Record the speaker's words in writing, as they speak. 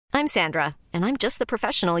I'm Sandra, and I'm just the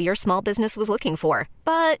professional your small business was looking for.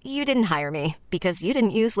 But you didn't hire me because you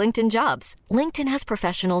didn't use LinkedIn Jobs. LinkedIn has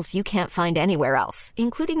professionals you can't find anywhere else,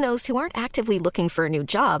 including those who aren't actively looking for a new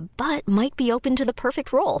job, but might be open to the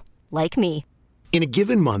perfect role, like me. In a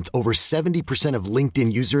given month, over 70% of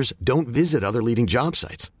LinkedIn users don't visit other leading job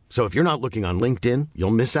sites. So if you're not looking on LinkedIn,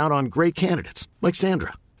 you'll miss out on great candidates like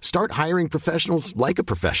Sandra. Start hiring professionals like a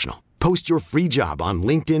professional. Post your free job on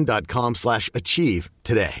linkedin.com/achieve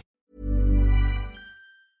today.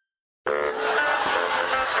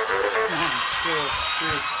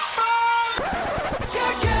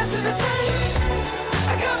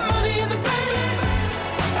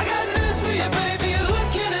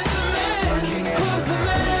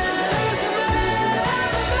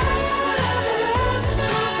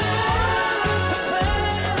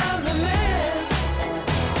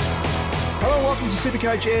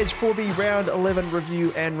 SuperCoach Edge for the Round 11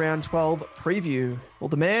 review and Round 12 preview. Well,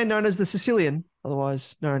 the man known as the Sicilian,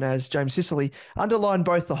 otherwise known as James Sicily, underlined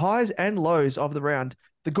both the highs and lows of the round.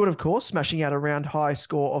 The good, of course, smashing out a round high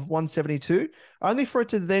score of 172, only for it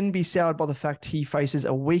to then be soured by the fact he faces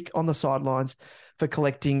a week on the sidelines for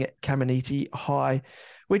collecting Caminiti High,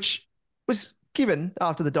 which was given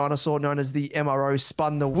after the dinosaur known as the MRO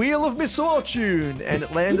spun the wheel of misfortune and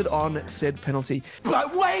it landed on said penalty.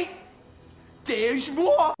 But wait! There's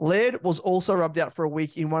more! Laird was also rubbed out for a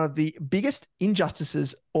week in one of the biggest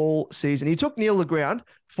injustices all season. He took Neil to ground,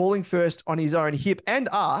 falling first on his own hip and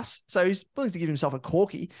arse, so he's willing to give himself a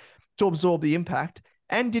corky to absorb the impact,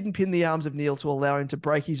 and didn't pin the arms of Neil to allow him to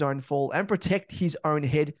break his own fall and protect his own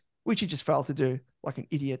head, which he just failed to do like an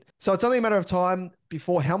idiot. So it's only a matter of time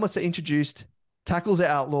before helmets are introduced, tackles are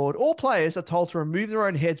outlawed, all players are told to remove their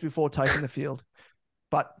own heads before taking the field.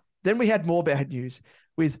 But then we had more bad news,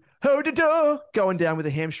 with Ho-da-da going down with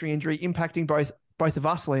a hamstring injury, impacting both of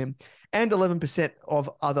us, Liam, and 11%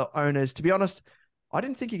 of other owners. To be honest, I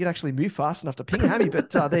didn't think he could actually move fast enough to ping a hammy,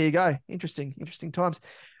 but there you go. Interesting times.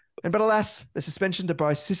 But alas, the suspension to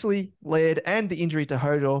both Sicily, Laird, and the injury to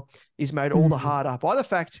Hodor is made all the harder by the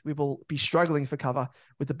fact we will be struggling for cover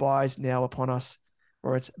with the buys now upon us,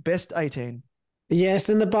 or it's best 18. Yes,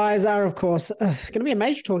 and the buys are, of course, going to be a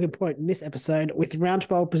major talking point in this episode, with Round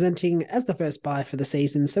 12 presenting as the first buy for the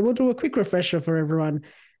season. So we'll do a quick refresher for everyone,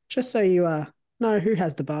 just so you know who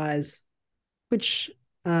has the buys, which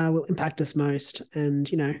will impact us most,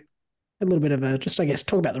 and, a little bit of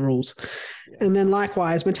talk about the rules. Yeah. And then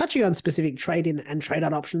likewise, when touching on specific trade-in and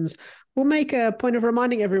trade-out options, we'll make a point of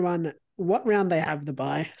reminding everyone what round they have the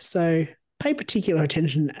buy. So pay particular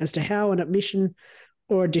attention as to how an admission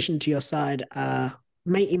or addition to your side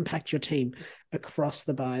may impact your team across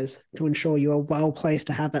the buys to ensure you are well placed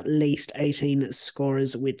to have at least 18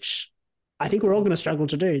 scorers, which I think we're all going to struggle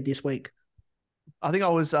to do this week. I think I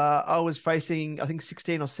was facing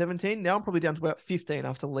 16 or 17. Now I'm probably down to about 15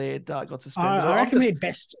 after Laird got suspended. I reckon we need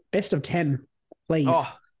best of 10, please.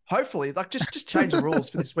 Oh, hopefully, just change the rules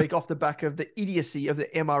for this week off the back of the idiocy of the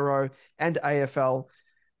MRO and AFL.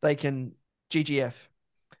 They can GGF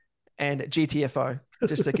and GTFO.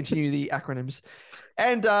 Just to continue the acronyms.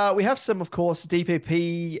 And we have some, of course,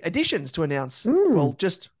 DPP additions to announce. Well,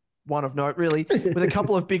 just one of note, really, with a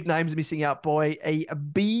couple of big names missing out by a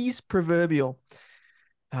bee's proverbial.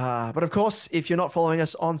 But, of course, if you're not following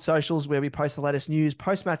us on socials where we post the latest news,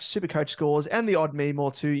 post-match SuperCoach scores, and the odd meme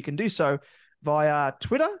or two, you can do so via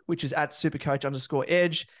Twitter, which is at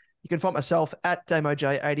SuperCoach_Edge. You can find myself at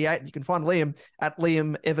DamoJ88. And you can find Liam at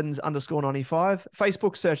LiamEvans_95.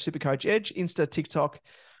 Facebook, search SuperCoach Edge. Insta, TikTok,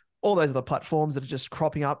 all those other platforms that are just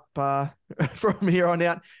cropping up from here on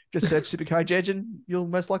out. Just search SuperCoach Edge and you'll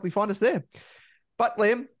most likely find us there. But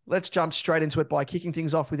Liam, let's jump straight into it by kicking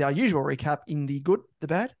things off with our usual recap in the good, the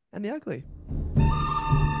bad, and the ugly.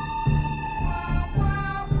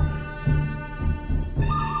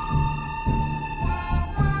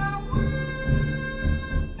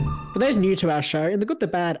 For those new to our show, in the good, the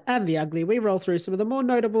bad, and the ugly, we roll through some of the more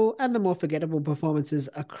notable and the more forgettable performances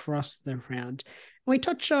across the round. We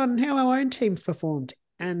touch on how our own teams performed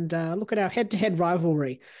and look at our head-to-head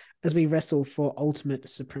rivalry as we wrestle for ultimate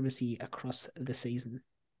supremacy across the season.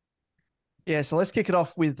 Yeah, so let's kick it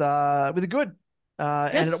off with the good.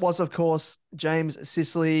 Yes. And it was, of course, James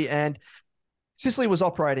Sicily. And Sicily was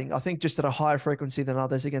operating, I think, just at a higher frequency than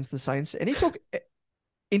others against the Saints. And he took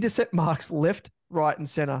intercept marks left, right, and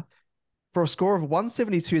center for a score of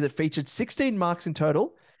 172 that featured 16 marks in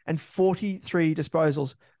total and 43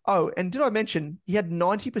 disposals. Oh, and did I mention he had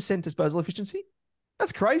 90% disposal efficiency?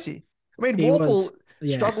 That's crazy. I mean, Warple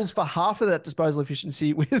struggles for half of that disposal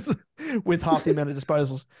efficiency with half the amount of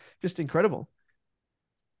disposals. Just incredible.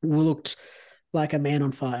 We looked like a man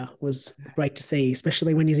on fire. Was great to see,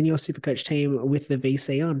 especially when he's in your SuperCoach team with the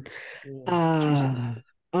VC on.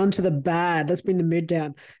 On to the bad. Let's bring the mood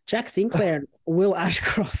down. Jack Sinclair and Will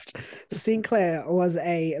Ashcroft. Sinclair was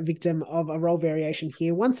a victim of a role variation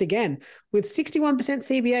here once again, with 61%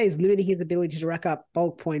 CBAs limiting his ability to rack up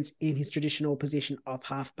bulk points in his traditional position of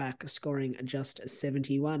halfback, scoring just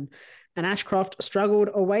 71. And Ashcroft struggled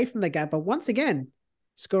away from the gap, but once again,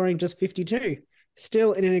 scoring just 52.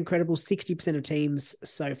 Still in an incredible 60% of teams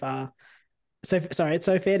so far. So sorry, it's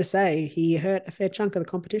so fair to say he hurt a fair chunk of the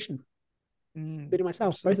competition. Including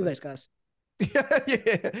myself, absolutely. Both of those guys.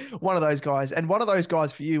 Yeah, one of those guys. And one of those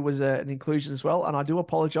guys for you was an inclusion as well. And I do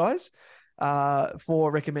apologize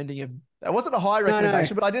for recommending him. It wasn't a high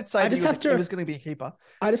recommendation, but I did say it was going to be a keeper.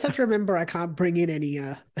 I just have to remember I can't bring in any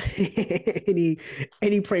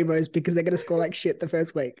primos because they're going to score like shit the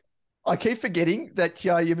first week. I keep forgetting that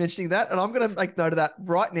you're mentioning that, and I'm going to make note of that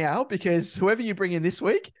right now because whoever you bring in this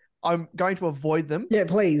week, I'm going to avoid them. Yeah,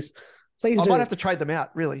 please. I might have to trade them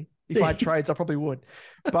out, really. If I had trades, I probably would.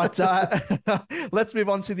 But let's move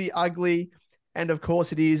on to the ugly. And of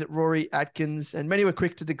course, it is Rory Atkins. And many were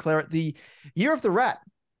quick to declare it the year of the rat,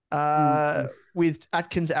 with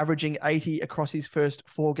Atkins averaging 80 across his first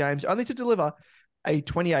 4 games, only to deliver a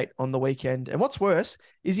 28 on the weekend. And what's worse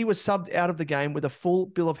is he was subbed out of the game with a full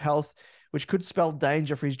bill of health, which could spell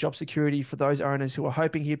danger for his job security for those owners who are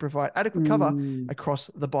hoping he'd provide adequate cover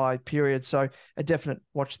across the bye period. So a definite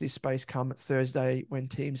watch this space come Thursday when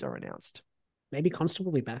teams are announced. Maybe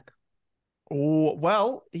Constable will be back. Oh,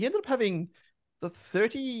 well, he ended up having the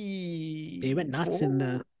 30... He went nuts in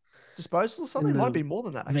the... disposals or something? It might be more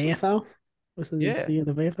than that, actually. VFL?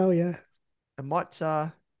 The VFL, yeah. It might,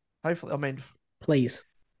 hopefully, I mean... Please.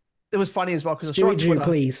 It was funny as well, because I saw on Twitter...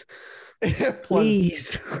 Please.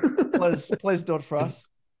 Please do it for us.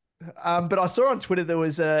 But I saw on Twitter there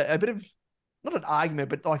was a bit of, not an argument,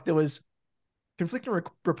 but like there was conflicting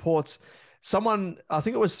reports. Someone, I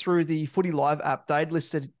think it was through the Footy Live app, they'd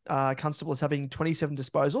listed Constable as having 27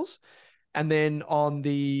 disposals. And then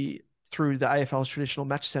through the AFL's traditional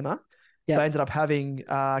match center, they ended up having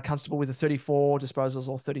Constable with a 34 disposals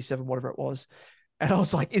or 37, whatever it was. And I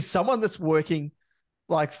was like, is someone that's working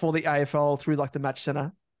like for the AFL through like the match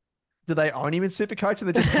center, do they own him in SuperCoach and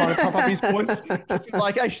they just kind of pump up his points? Just be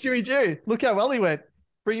like, hey, Stewie Jew, look how well he went.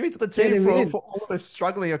 Bring him into the team for all of us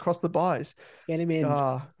struggling across the buys. Get him in.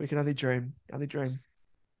 We can only dream.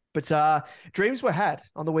 But dreams were had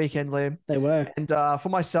on the weekend, Liam. They were. And for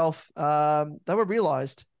myself, they were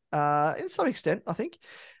realised in some extent, I think.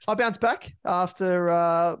 I bounced back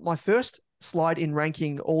after my first slide in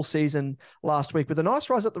ranking all season last week with a nice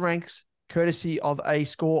rise up the ranks, courtesy of a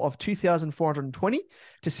score of 2,420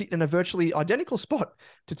 to sit in a virtually identical spot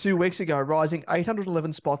to 2 weeks ago, rising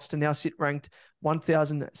 811 spots to now sit ranked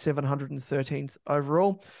 1,713th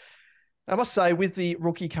overall. I must say, with the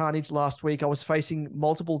rookie carnage last week, I was facing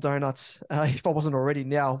multiple donuts, if I wasn't already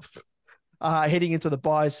now, heading into the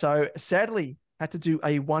buys. So sadly, had to do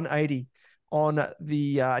a 180 on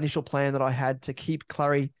the initial plan that I had to keep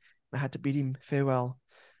Clary. I had to bid him farewell.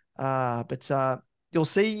 But you'll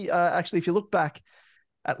see, actually, if you look back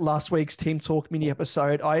at last week's Team Talk mini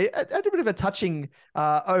episode, I had a bit of a touching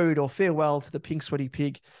ode or farewell to the pink sweaty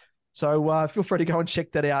pig. So feel free to go and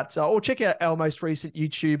check that out. Or check out our most recent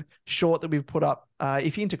YouTube short that we've put up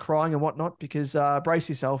if you're into crying and whatnot, because brace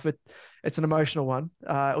yourself. It's an emotional one.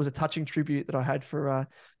 It was a touching tribute that I had for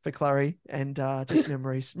Clary, and just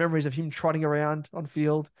memories of him trotting around on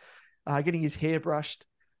field, getting his hair brushed.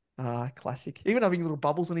 Classic. Even having little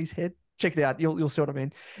bubbles on his head. Check it out. You'll see what I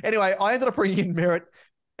mean. Anyway, I ended up bringing in Merritt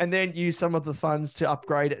and then used some of the funds to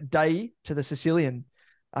upgrade Day to the Sicilian.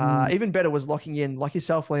 Even better was locking in, like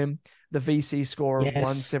yourself, Liam, the VC score of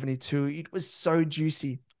 172. It was so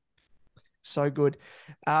juicy. So good.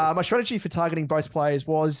 My strategy for targeting both players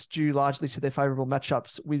was due largely to their favourable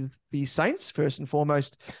matchups with the Saints, first and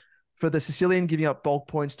foremost. For the Sicilian, giving up bulk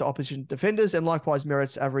points to opposition defenders, and likewise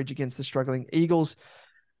Merritt's average against the struggling Eagles.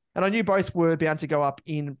 And I knew both were bound to go up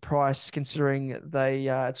in price, considering they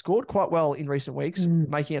had scored quite well in recent weeks,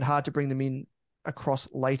 making it hard to bring them in across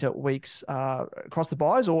later weeks, across the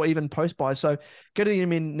buys or even post buys. So getting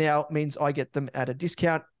them in now means I get them at a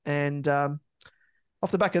discount. And off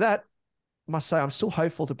the back of that, I must say I'm still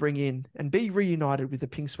hopeful to bring in and be reunited with the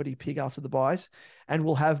pink sweaty pig after the buys, and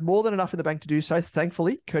we'll have more than enough in the bank to do so,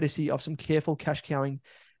 thankfully, courtesy of some careful cash cowing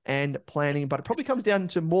and planning. But it probably comes down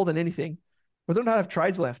to more than anything, we don't have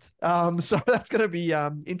trades left. So that's going to be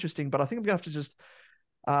interesting. But I think I'm going to have to just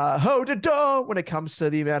hold the door when it comes to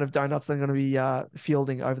the amount of donuts that I'm going to be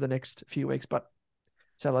fielding over the next few weeks. But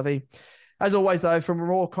c'est la vie. As always, though, from a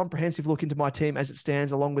more comprehensive look into my team as it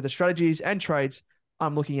stands, along with the strategies and trades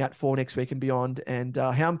I'm looking at for next week and beyond, and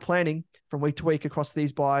how I'm planning from week to week across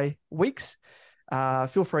these bye weeks,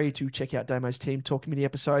 feel free to check out Damo's Team Talk mini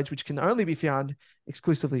episodes, which can only be found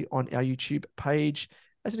exclusively on our YouTube page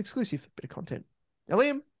as an exclusive bit of content. Now,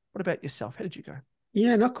 Liam, what about yourself? How did you go?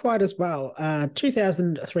 Yeah, not quite as well.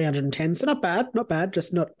 2,310. So not bad,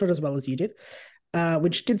 just not as well as you did.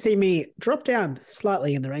 Which did see me drop down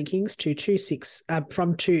slightly in the rankings to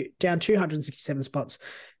down 267 spots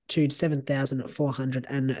to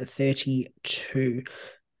 7,432.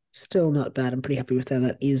 Still not bad. I'm pretty happy with how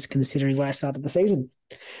that is, considering where I started the season.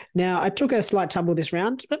 Now, I took a slight tumble this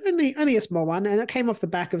round, but only a small one, and it came off the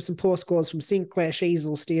back of some poor scores from Sinclair,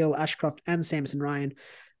 Sheasel, Steele, Ashcroft, and Samson Ryan.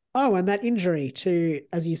 Oh, and that injury to,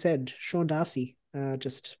 as you said, Sean Darcy,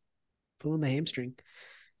 just pulling the hamstring.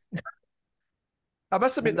 I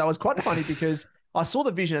must admit, that was quite funny because I saw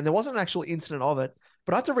the vision and there wasn't an actual incident of it,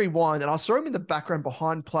 but I had to rewind and I saw him in the background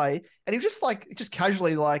behind play and he was just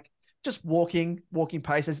casually just walking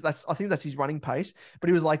pace. I think that's his running pace, but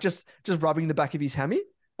he was like just rubbing the back of his hammy.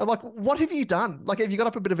 I'm like, what have you done? Like, have you got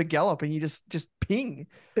up a bit of a gallop and you just ping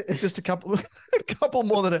just a couple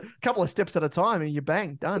more than a couple of steps at a time and you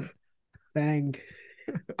bang, done. Bang.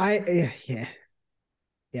 Yeah.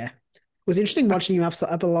 It was interesting watching him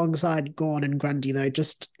up alongside Gorn and Grundy though,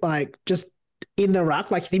 just in the ruck,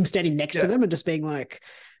 like him standing next to them and just being like,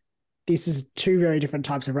 this is two very different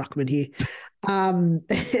types of ruckman here.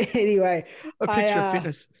 Anyway, a picture of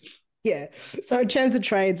fitness. Yeah. So in terms of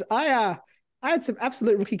trades, I had some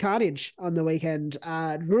absolute rookie carnage on the weekend.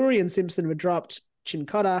 Drury and Simpson were dropped.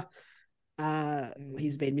 Chincotta,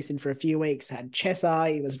 he's been missing for a few weeks. Had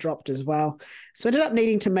Chesser, he was dropped as well. So I ended up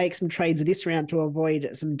needing to make some trades this round to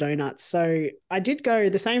avoid some donuts. So I did go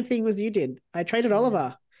the same thing as you did. I traded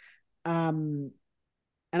Oliver. And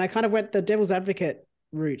I kind of went the devil's advocate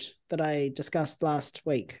route that I discussed last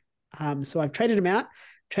week. So I've traded him out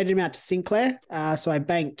to Sinclair. So I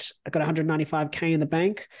got 195K in the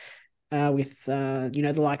bank. With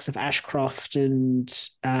the likes of Ashcroft and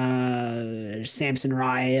Samson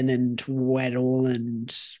Ryan and Weddle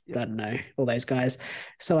and I don't know, all those guys.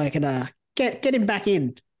 So I can get him back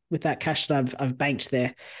in with that cash that I've banked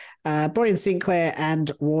there. Brought in Sinclair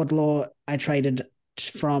and Wardlaw. I traded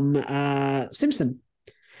from Simpson.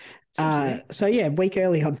 So yeah, week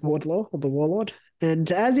early on Wardlaw or the Warlord.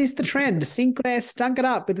 And as is the trend, Sinclair stunk it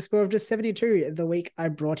up with a score of just 72 the week I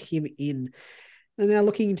brought him in. And now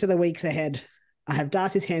looking into the weeks ahead, I have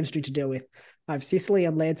Darcy's hamstring to deal with. I have Sicily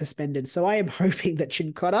and Laird suspended. So I am hoping that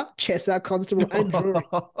Chincotta, Chesser, Constable, and Drury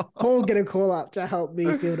all get a call up to help me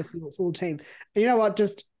field a full team. And you know what?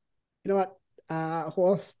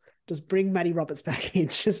 Horse, just bring Matty Roberts back in.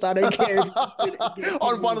 Just, I don't care.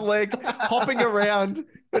 On one leg, hopping around.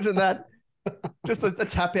 Imagine that. Just a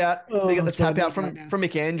tap out. They get the tap out from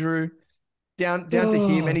McAndrew down to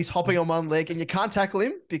him, and he's hopping on one leg, and you can't tackle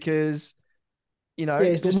him because...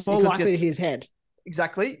 it's more likely to hit his head.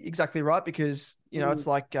 Exactly right. Because it's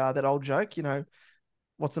like that old joke.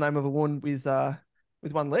 What's the name of a woman with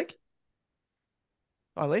one leg?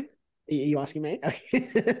 Eileen, Are you asking me? Okay.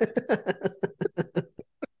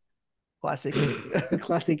 Classic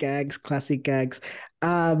gags. So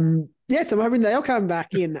I'm hoping they'll come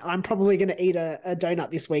back in. I'm probably going to eat a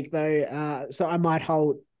donut this week though. So I might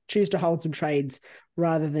choose to hold some trades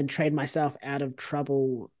rather than trade myself out of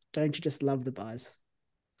trouble. Don't you just love the buys?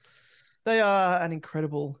 They are an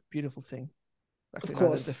incredible, beautiful thing. Actually, of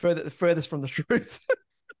course. No, the furthest from the truth.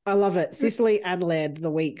 I love it. Sicily and Laird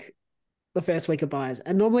the first week of buys.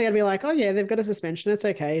 And normally I'd be like, oh yeah, they've got a suspension. It's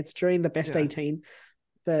okay. It's during the best 18.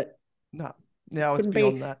 But no, now it's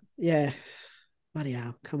beyond that. Yeah. Bloody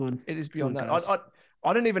hell. Come on. It is beyond that.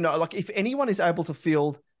 I don't even know. Like, if anyone is able to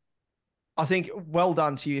field, I think well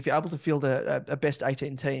done to you if you're able to field a best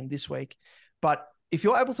 18 team this week. But if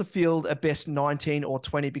you're able to field a best 19 or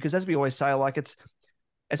 20, because as we always say, like it's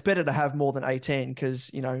better to have more than 18 because,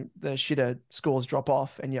 the shitter scores drop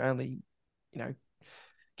off and you're only,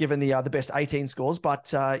 given the best 18 scores.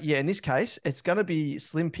 But in this case, it's going to be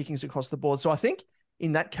slim pickings across the board. So I think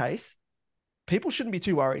in that case, people shouldn't be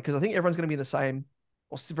too worried because I think everyone's going to be in the same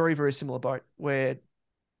or very, very similar boat where,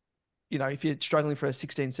 if you're struggling for a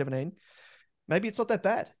 16, 17, maybe it's not that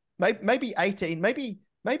bad. Maybe 18, maybe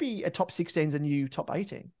a top 16 is a new top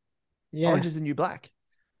 18. Yeah. Orange is a new black.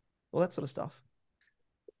 All that sort of stuff.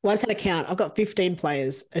 Well, I just had a count. I've got 15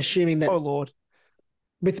 players, assuming that... Oh, Lord.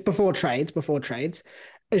 Before trades,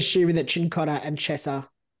 assuming that Chincotta and Chesser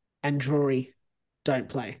and Drury don't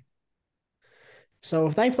play. So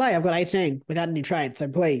if they play, I've got 18 without any trade. So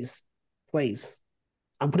please,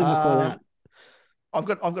 I'm putting the call out. I've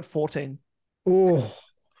got 14. Oh,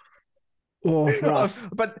 oh, rough.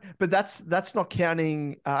 But that's not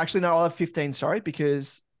counting. Actually, no, I'll have 15. Sorry,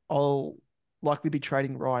 because I'll likely be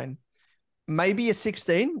trading Ryan. Maybe a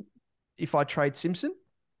 16 if I trade Simpson.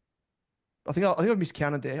 I think I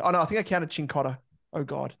miscounted there. Oh no, I think I counted Chincotta. Oh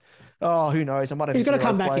God. Oh, who knows? I might have He's got to zero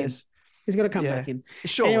come back in. players. He's got to come Yeah. back in.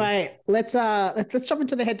 Sure. Anyway, let's jump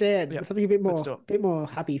into the head-to-head. Yep. Something a Let's do it. bit more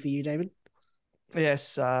happy for you, David.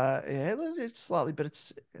 Yes, yeah, it's slightly, but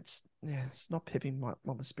it's not pepping my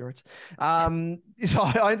spirits. So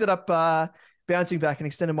I ended up bouncing back and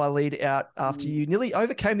extended my lead out after you nearly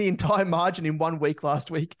overcame the entire margin in 1 week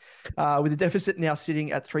last week, with the deficit now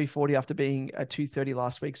sitting at 340 after being at 230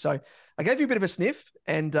 last week. So I gave you a bit of a sniff,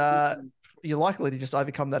 and you're likely to just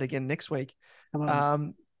overcome that again next week. Come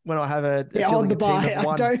on. When I have a on the bye.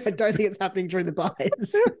 I don't think it's happening during the buys.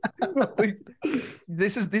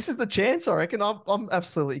 This is the chance, I reckon. I'm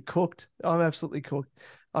absolutely cooked. I'm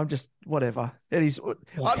just whatever. It is.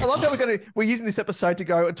 I love how we're using this episode to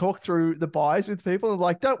go and talk through the buys with people. And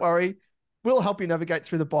like, don't worry, we'll help you navigate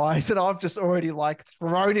through the buys. And I've just already like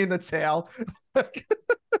thrown in the towel.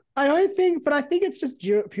 I think it's just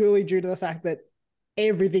purely due to the fact that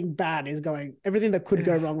everything that could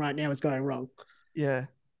go wrong right now is going wrong. Yeah.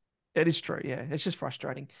 It is true. Yeah. It's just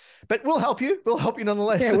frustrating, but we'll help you. We'll help you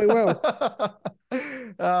nonetheless. Yeah, we will.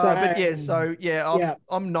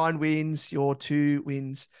 I'm 9 wins, you're 2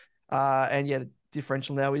 wins. And yeah, the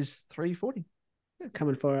differential now is 340. Yeah.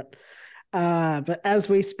 Coming for it. But as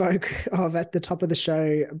we spoke of at the top of the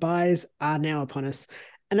show, buys are now upon us.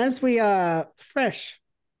 And as we are fresh,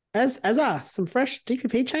 as are some fresh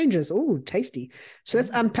DPP changes. Oh, tasty. So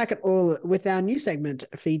let's unpack it all with our new segment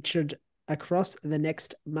featured across the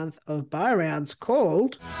next month of buy rounds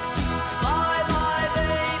called Bye, bye,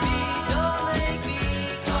 baby, don't make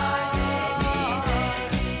me cry,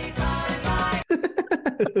 baby, bye,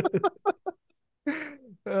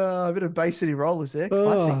 A bit of Bay City Rollers there.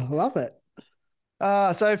 Classic. Oh, love it.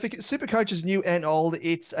 So for SuperCoach is new and old,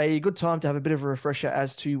 it's a good time to have a bit of a refresher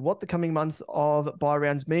as to what the coming months of buy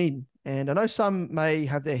rounds mean. And I know some may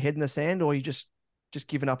have their head in the sand, or you just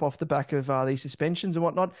given up off the back of these suspensions and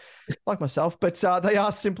whatnot, like myself, but they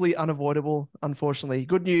are simply unavoidable, unfortunately.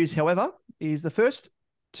 Good news, however, is the first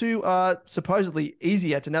two are supposedly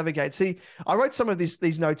easier to navigate. See, I wrote some of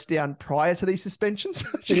these notes down prior to these suspensions.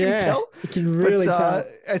 You can tell. You can really tell.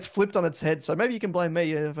 It's flipped on its head. So maybe you can blame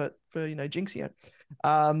me for jinxing it.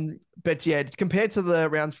 But yeah, compared to the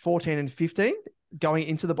rounds 14 and 15 going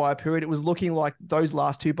into the buy period, it was looking like those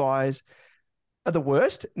last 2 buys are the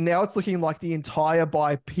worst. Now it's looking like the entire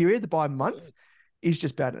buy period, the buy month, is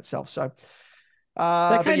just bad in itself. So,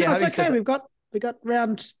 it's okay. We got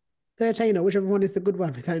round 13, or whichever one is the good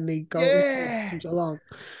one, with only goals from Geelong.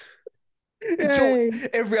 Until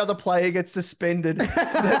every other player gets suspended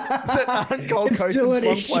that aren't Gold Coast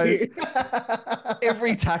and Swan players.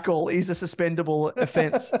 Every tackle is a suspendable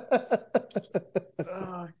offence.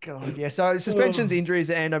 Oh, God. Yeah. So suspensions, injuries,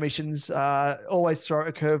 and omissions always throw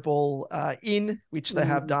a curveball in, which they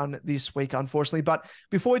have done this week, unfortunately. But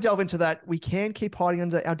before we delve into that, we can keep hiding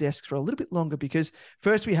under our desks for a little bit longer, because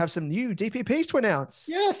first we have some new DPPs to announce.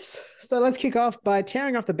 Yes. So let's kick off by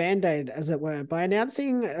tearing off the Band-Aid, as it were, by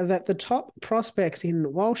announcing that the top prospects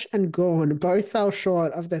in Walsh and Gawn both fell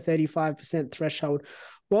short of the 35% threshold.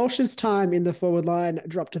 Walsh's time in the forward line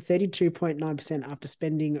dropped to 32.9% after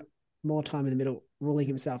spending more time in the middle, ruling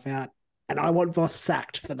himself out. And I want Voss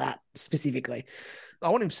sacked for that specifically. I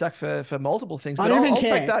want him sacked for multiple things, but I don't even I'll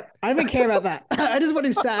care. take that. I don't even care about that. I just want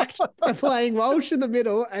him sacked for playing Walsh in the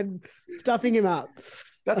middle and stuffing him up.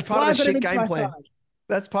 That's part of the shit game plan.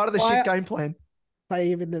 That's part of the shit game plan. Play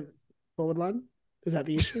him in the forward line? Is that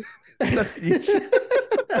the issue? That's the issue.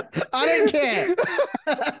 I don't care.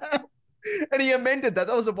 And he amended that.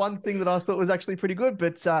 That was the one thing that I thought was actually pretty good,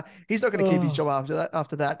 but he's not going to keep his job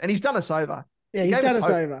after that. And he's done us over. Yeah, he's done us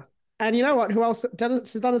over. And you know what? Who else has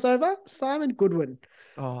done us over? Simon Goodwin.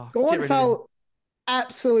 Oh, Gawn fell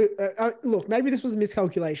absolute. Look, maybe this was a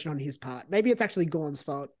miscalculation on his part. Maybe it's actually Gawn's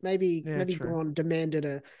fault. Maybe Gawn demanded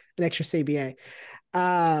an extra CBA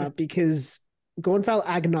because Gawn fell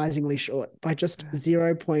agonizingly short by just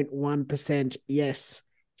 0.1%. Yes,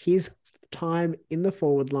 his time in the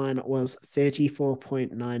forward line was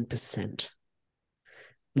 34.9%.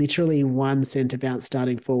 Literally 1 centre bounce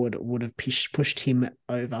starting forward would have pushed him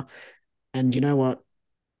over. And you know what?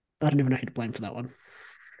 I don't even know who to blame for that one.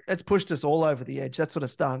 It's pushed us all over the edge. That's what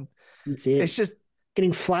it's done. That's it. It's just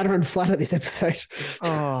getting flatter and flatter this episode.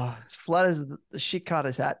 Oh, as flat as the shit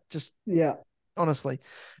carter's hat. Just honestly.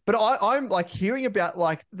 But I'm like hearing about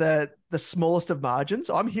like the smallest of margins.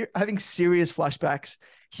 I'm having serious flashbacks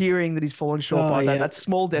hearing that he's fallen short by yeah. that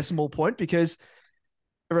small decimal point, because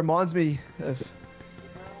it reminds me of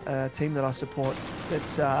a team that I support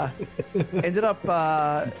that ended up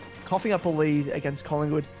coughing up a lead against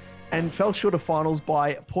Collingwood and fell short of finals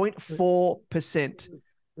by 0.4%.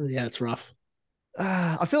 Yeah, it's rough.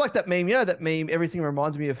 I feel like that meme, that meme, everything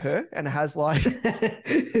reminds me of her, and it has like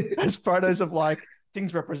has photos of like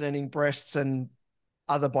things representing breasts and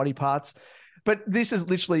other body parts. But this is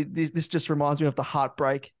literally, this just reminds me of the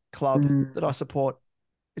Heartbreak Club that I support.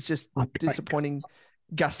 It's just disappointing,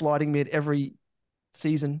 gaslighting me at every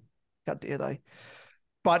season. How dare they?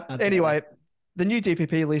 But anyway, the new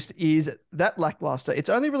DPP list is that lackluster. It's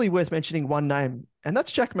only really worth mentioning one name, and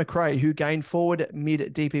that's Jack Macrae, who gained forward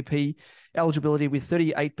mid DPP eligibility with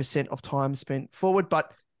 38% of time spent forward.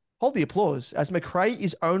 But hold the applause, as Macrae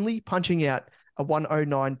is only punching out a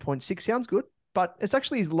 109.6. Sounds good, but it's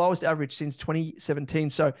actually his lowest average since 2017.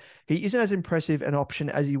 So he isn't as impressive an option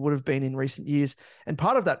as he would have been in recent years. And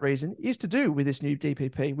part of that reason is to do with this new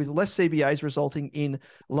DPP, with less CBAs resulting in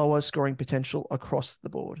lower scoring potential across the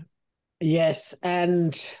board. Yes,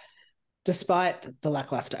 and despite the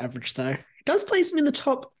lackluster average, though, it does place him in the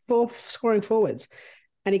top 4 scoring forwards,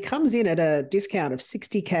 and he comes in at a discount of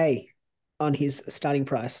 60K on his starting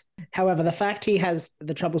price. However, the fact he has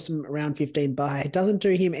the troublesome round 15 bye doesn't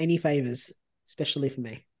do him any favors, especially for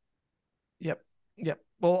me. Yep.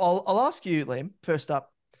 Well, I'll ask you, Liam, first up.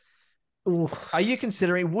 Would you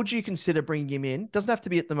consider bringing him in? Doesn't have to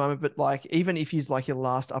be at the moment, but like, even if he's like your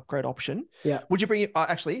last upgrade option, would you bring him?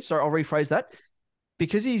 Actually, sorry, I'll rephrase that.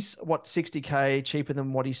 Because he's 60K cheaper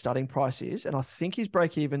than what his starting price is, and I think his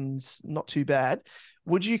break even's not too bad.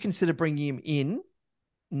 Would you consider bringing him in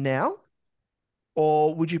now,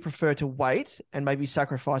 or would you prefer to wait and maybe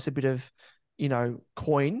sacrifice a bit of,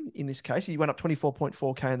 coin in this case? He went up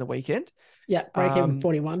 24.4K in the weekend. Yeah, break even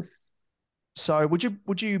 41. So would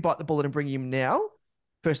you bite the bullet and bring him now,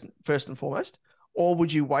 first and foremost, or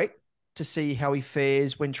would you wait to see how he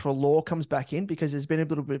fares when Treloar comes back in, because there's been a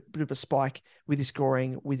little bit of a spike with his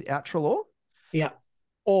scoring without Treloar? Yeah.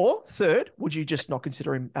 Or third, would you just not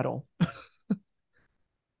consider him at all?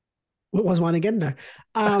 What was one again? No.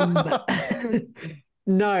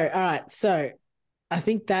 No. All right. So I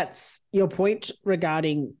think that's your point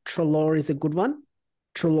regarding Treloar is a good one.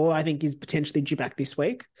 Treloar, I think, is potentially due back this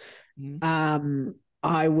week.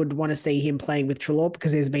 I would want to see him playing with Treloar,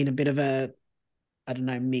 because there's been a bit of a,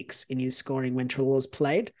 mix in his scoring when Treloar's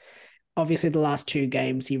played. Obviously, the last 2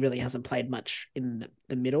 games, he really hasn't played much in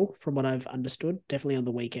the middle, from what I've understood. Definitely on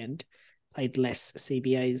the weekend, played less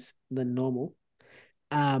CBAs than normal,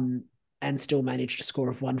 and still managed a score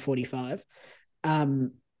of 145.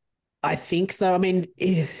 I think, though,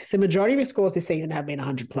 the majority of his scores this season have been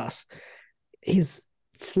 100 plus. His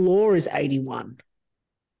floor is 81.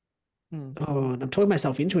 Oh, and I'm talking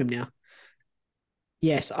myself into him now.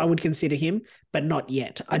 Yes, I would consider him, but not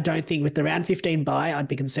yet. I don't think with the round 15 bye, I'd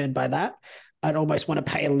be concerned by that. I'd almost want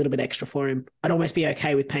to pay a little bit extra for him. I'd almost be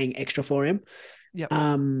okay with paying extra for him.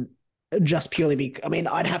 Yeah. Just purely because,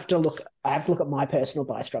 I have to look at my personal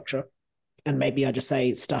buy structure, and maybe I just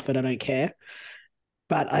say stuff it, I don't care.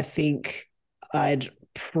 But I think I'd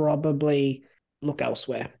probably look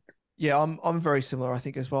elsewhere. Yeah, I'm very similar, I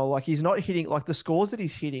think, as well. Like, he's not hitting like the scores that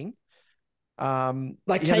he's hitting.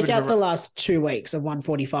 Take out the last 2 weeks of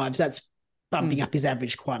 145s. That's bumping up his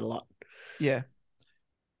average quite a lot. Yeah.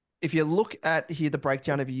 If you look at here, the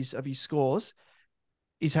breakdown of his scores,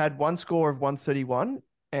 he's had one score of 131,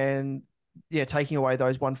 and taking away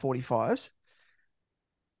those 145s.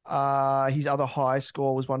 His other high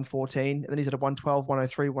score was 114, and then he's at a 112,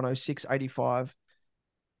 103, 106, 85,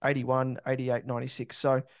 81, 88, 96.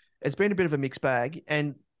 So it's been a bit of a mixed bag.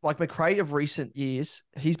 And like Macrae of recent years,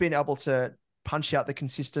 he's been able to punch out the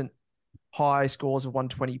consistent high scores of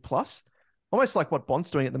 120 plus, almost like what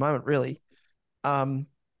Bond's doing at the moment, really.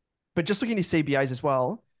 But just looking at his CBAs as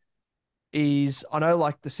well, I know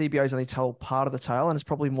like the CBAs only tell part of the tale, and it's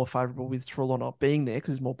probably more favorable with Treloar not being there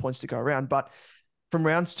because there's more points to go around. But from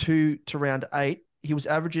rounds 2 to round 8, he was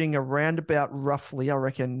averaging around about roughly, I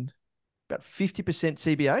reckon, about 50%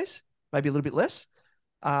 CBAs, maybe a little bit less,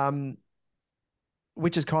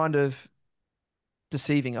 which is kind of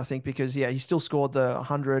deceiving, I think, because he still scored the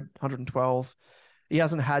 100, 112. He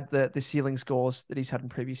hasn't had the ceiling scores that he's had in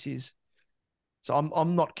previous years. So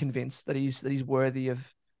I'm not convinced that he's worthy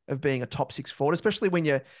of being a top 6 forward, especially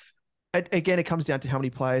when again, it comes down to how many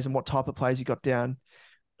players and what type of players you got down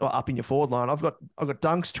or up in your forward line. I've got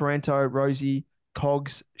Dunks, Taranto, Rosie,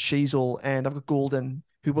 Cogs, Sheasel, and I've got Goulden,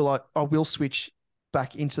 who I will switch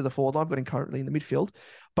back into the forward line. I've got him currently in the midfield.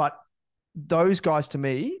 But those guys, to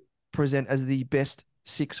me, present as the best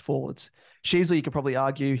 6 forwards. Sheasley, you could probably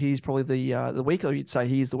argue he's probably the weaker. You'd say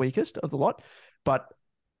he is the weakest of the lot, but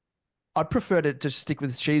I'd prefer to just stick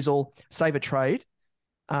with Sheasel, save a trade.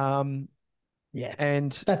 Yeah,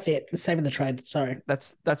 and that's it. The same in the trade. Sorry,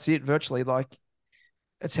 that's it. Virtually, like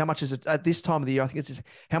it's how much is it at this time of the year? I think it's just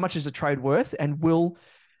how much is a trade worth, and will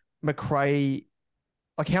McRae,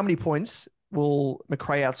 like how many points will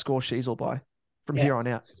McRae outscore Sheasel by from here on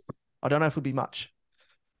out? I don't know if it would be much.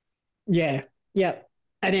 Yeah, yeah.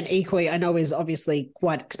 And then equally, I know is obviously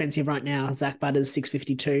quite expensive right now. Zach Butters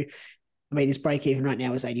 652. I mean, his break even right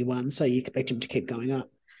now is 81, so you expect him to keep going up.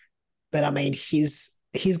 But I mean, he's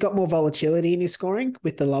got more volatility in his scoring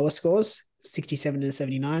with the lower scores, 67 and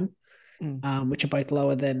 79, which are both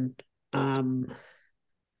lower than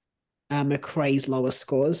McRae's lowest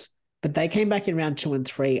scores. But they came back in round 2 and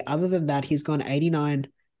 3. Other than that, he's gone 89,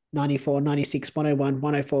 94, 96, 101,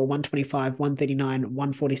 104, 125, 139,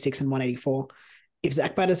 146, and 184. If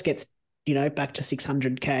Zach Butters gets, back to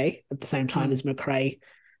 600K at the same time as McRae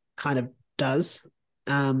kind of does,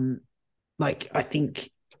 I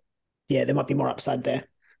think, there might be more upside there.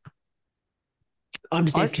 I'm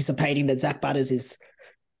just anticipating that Zach Butters is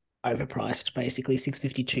overpriced, basically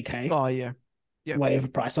 652K. Oh, yeah. Way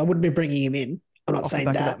overpriced. So I wouldn't be bringing him in. I'm not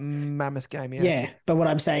saying that mammoth game, yeah. But what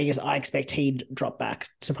I'm saying is I expect he'd drop back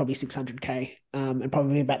to probably 600K, and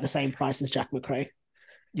probably about the same price as Jack McRae.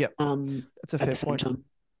 Yep, that's a fair point. Time.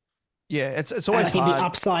 Yeah, it's always I think hard. the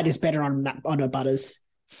upside is better on a Butters.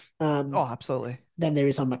 Absolutely. Than there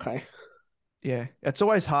is on McRae. Yeah, it's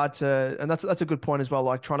always hard to, and that's a good point as well.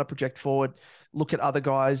 Like trying to project forward, look at other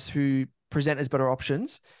guys who present as better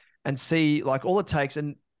options, and see like all it takes.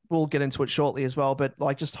 And we'll get into it shortly as well. But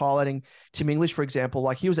like just highlighting Tim English, for example,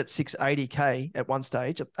 like he was at 680K at one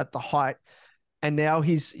stage at the height, and now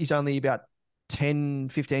he's only about 10,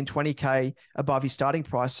 15, 20K above his starting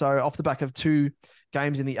price. So off the back of 2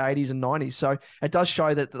 games in the 80s and 90s. So it does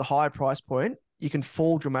show that the higher price point, you can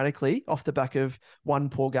fall dramatically off the back of 1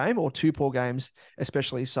 poor game or 2 poor games,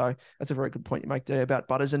 especially. So that's a very good point you make there about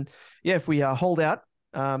Butters. And yeah, if we hold out,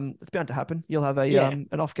 it's bound to happen. You'll have an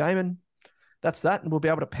off game, and that's that. And we'll be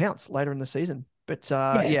able to pounce later in the season. But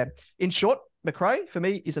in short, McRae for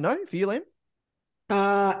me is a no. For you, Liam?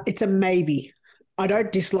 It's a maybe. I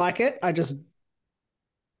don't dislike it.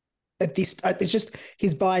 It's just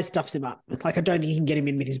his buy stuffs him up. Like I don't think you can get him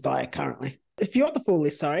in with his buy currently. If you want the full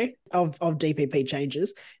list, of DPP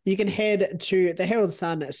changes, you can head to the Herald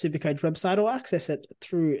Sun SuperCoach website or access it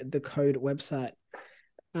through the code website.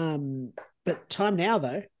 But time now,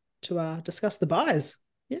 though, to discuss the buys.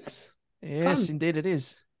 Yes. Yes, Fun. indeed it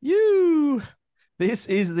is. This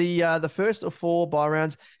is the first of 4 buy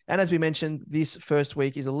rounds. And as we mentioned, this first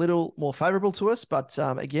week is a little more favorable to us, but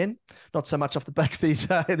again, not so much off the back of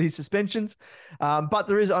these suspensions. But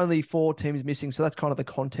there is only 4 teams missing. So that's kind of the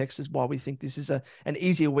context is why we think this is an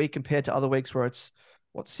easier week compared to other weeks where it's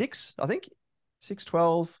 6, I think 6,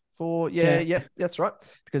 12, 4. Yeah, that's right.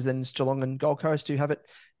 Because then it's Geelong and Gold Coast who have it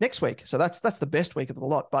next week. So that's the best week of the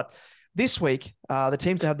lot. But this week, the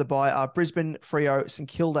teams that have the bye are Brisbane, Freo, St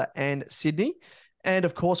Kilda, and Sydney. And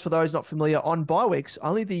of course, for those not familiar, on bye weeks,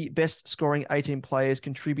 only the best scoring 18 players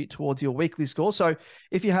contribute towards your weekly score. So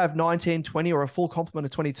if you have 19, 20, or a full complement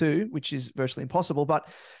of 22, which is virtually impossible, but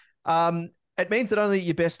it means that only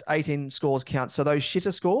your best 18 scores count. So those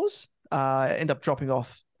shitter scores end up dropping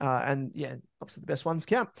off. And yeah, obviously the best ones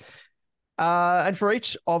count. And for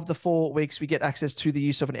each of the 4 weeks, we get access to the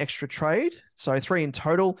use of an extra trade. So 3 in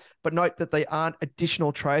total, but note that they aren't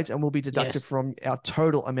additional trades and will be deducted from our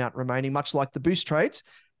total amount remaining, much like the boost trades.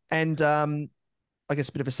 And I guess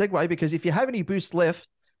a bit of a segue, because if you have any boosts left,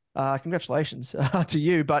 congratulations to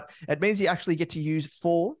you, but it means you actually get to use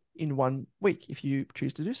 4 in 1 week if you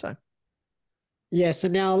choose to do so. Yeah, so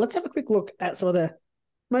now let's have a quick look at some of the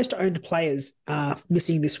most owned players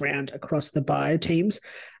missing this round across the bye teams.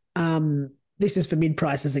 This is for mid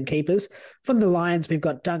prices and keepers. From the Lions, we've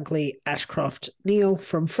got Dunkley, Ashcroft, Neal.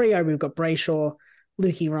 From Freo, we've got Brayshaw,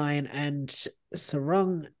 Lukey Ryan, and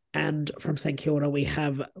Sarong. And from St Kilda, we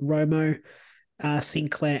have Romo,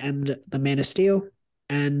 Sinclair, and the Man of Steel.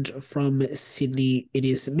 And from Sydney, it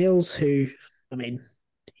is Mills, who, I mean,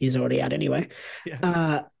 he's already out anyway.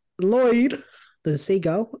 Yeah. Lloyd, the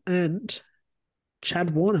Seagull, and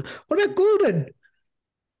Chad Warner. What about Goulden?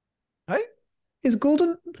 Hey? Is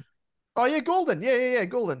Goulden? Oh, yeah, Goulden. Yeah,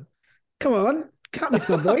 Goulden. Come on. Can't miss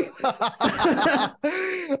my boy.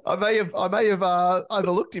 I may have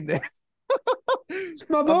overlooked him there. It's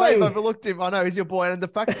my boy. I may have overlooked him. I know, he's your boy. And the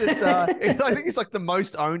fact that I think he's like the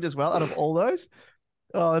most owned as well out of all those.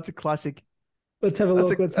 Oh, that's a classic. Let's have a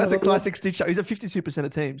look. That's a classic stitch up. He's at 52%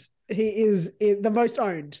 of teams. He is the most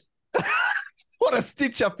owned. What a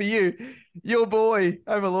stitch up for you. Your boy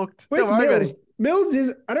overlooked. Where's Don't worry about Mills? it. Mills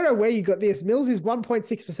is, I don't know where you got this. Mills is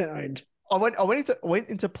 1.6% owned. I went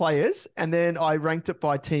into players and then I ranked it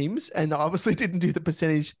by teams, and I obviously didn't do the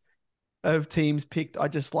percentage of teams picked. I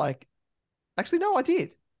just actually, no, I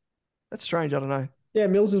did. That's strange. I don't know. Yeah,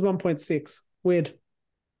 Mills is 1.6. Weird.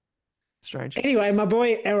 Strange. Anyway, my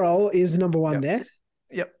boy Errol is number one there.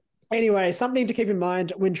 Yep. Anyway, something to keep in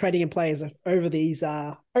mind when trading in players over these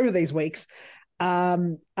weeks.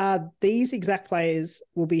 These exact players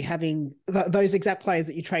will be having those exact players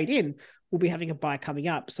that you trade in will be having a buy coming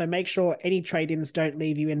up. So make sure any trade-ins don't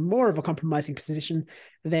leave you in more of a compromising position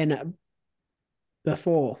than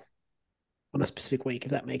before on a specific week,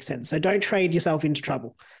 if that makes sense. So don't trade yourself into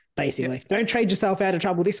trouble, basically. Yep. Don't trade yourself out of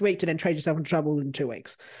trouble this week to then trade yourself into trouble in 2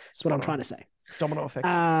 weeks. That's what I'm trying to say. Domino effect.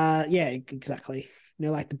 Yeah, exactly.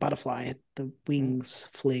 Like the butterfly, the wings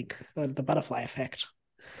flig, the butterfly effect.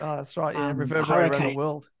 Oh, that's right. Yeah, The reverberate around the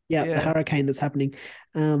world. Yeah, the hurricane that's happening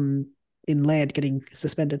in Laird getting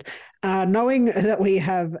suspended. Knowing that we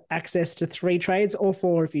have access to 3 trades or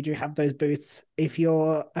 4 if you do have those booths, if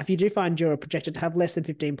you do find you're projected to have less than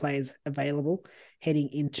 15 players available heading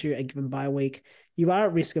into a given bye week, you are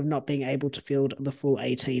at risk of not being able to field the full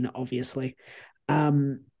 18, obviously.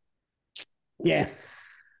 Yeah,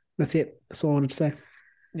 that's it. That's all I wanted to say.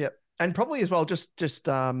 Yep. And probably as well, just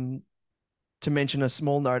to mention a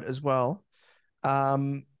small note as well,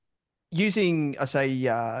 using, I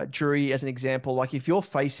say, Drury as an example, like if you're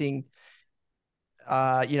facing,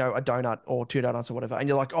 a donut or 2 donuts or whatever, and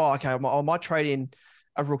you're like, oh, okay, I might trade in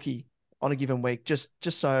a rookie on a given week, just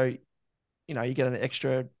so, you get an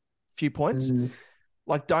extra few points.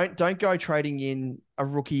 Like don't go trading in a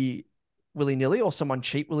rookie willy-nilly or someone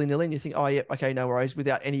cheap willy-nilly and you think, oh yeah, okay, no worries,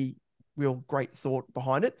 without any real great thought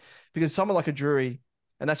behind it. Because someone like a Drury,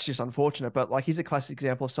 and that's just unfortunate, but he's a classic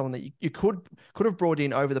example of someone that you could have brought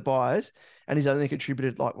in over the buys, and he's only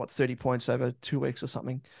contributed 30 points over 2 weeks or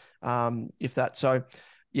something, if that. So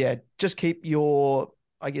yeah, just keep your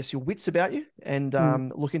wits about you and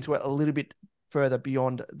look into it a little bit further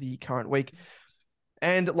beyond the current week.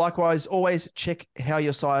 And likewise, always check how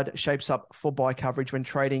your side shapes up for buy coverage when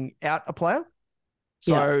trading out a player.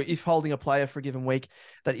 So if holding a player for a given week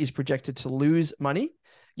that is projected to lose money,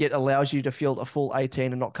 yet allows you to field a full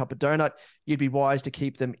 18 and not cup a donut, you'd be wise to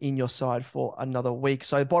keep them in your side for another week.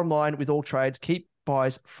 So bottom line, with all trades, keep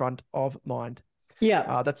buys front of mind.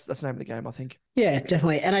 Yeah. That's the name of the game, I think. Yeah,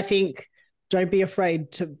 definitely. And I think don't be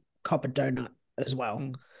afraid to cop a donut as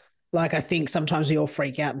well. I think sometimes we all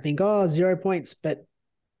freak out and think, 0 points, but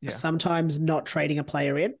sometimes not trading a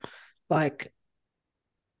player in,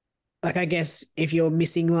 I guess if you're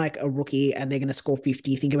missing a rookie and they're going to score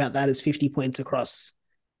 50, think about that as 50 points across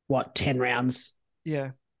 10 rounds?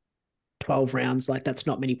 Yeah. 12 rounds. That's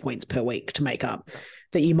not many points per week to make up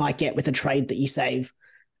that you might get with a trade that you save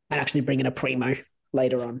and actually bring in a primo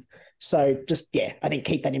later on. So just, I think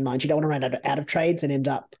keep that in mind. You don't want to run out of trades and end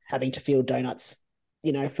up having to field donuts,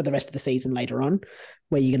 for the rest of the season later on,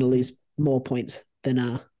 where you're going to lose more points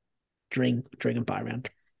than during a buy round.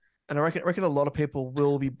 And I reckon a lot of people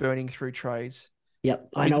will be burning through trades. Yep,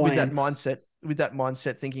 I know. With that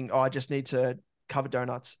mindset, thinking, I just need to cover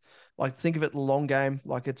donuts. Think of it the long game,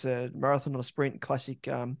 it's a marathon, not a sprint, classic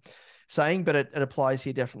saying, but it applies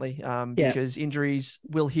here definitely because injuries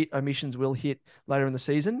will hit, omissions will hit later in the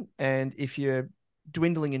season. And if you're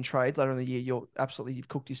dwindling in trade later in the year, you've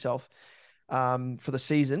cooked yourself for the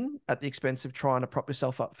season at the expense of trying to prop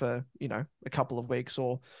yourself up for, a couple of weeks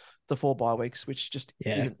or the 4 bye weeks, which just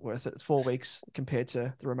isn't worth it. It's 4 weeks compared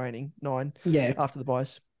to the remaining 9 after the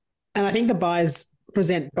buys. And I think the buys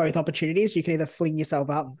present both opportunities. You can either fling yourself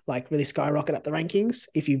up, really skyrocket up the rankings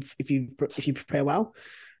if you prepare well,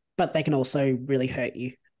 but they can also really hurt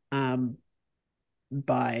you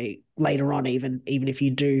by later on, even if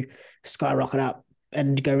you do skyrocket up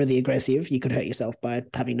and go really aggressive, you could hurt yourself by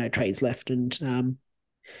having no trades left and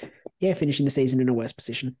finishing the season in a worse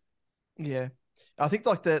position. Yeah. I think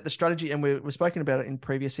the strategy, and we've spoken about it in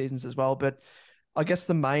previous seasons as well, but I guess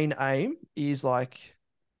the main aim is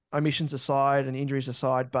omissions aside and injuries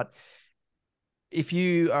aside. But if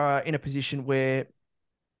you are in a position where,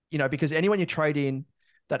 because anyone you trade in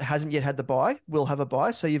that hasn't yet had the buy will have a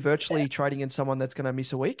buy. So you're virtually trading in someone that's going to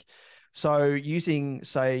miss a week. So using,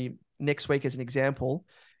 say, next week as an example,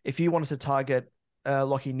 if you wanted to target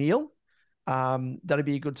Lockie Neal, that'd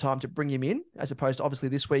be a good time to bring him in, as opposed to obviously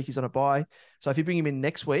this week he's on a bye. So if you bring him in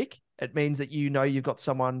next week, it means that you've got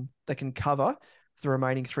someone that can cover the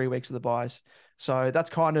remaining 3 weeks of the buys. So that's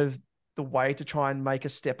kind of the way to try and make a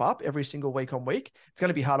step up every single week on week. It's going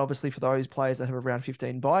to be hard, obviously, for those players that have around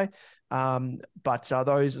 15 bye. But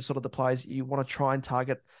those are sort of the players you want to try and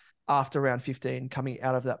target after round 15 coming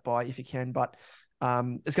out of that bye if you can. But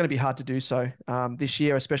it's going to be hard to do so this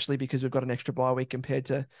year, especially because we've got an extra bye week compared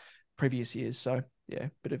to previous years. So yeah,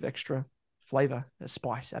 bit of extra flavor,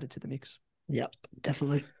 spice added to the mix. Yep,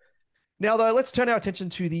 definitely. Now, though, let's turn our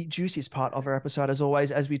attention to the juiciest part of our episode, as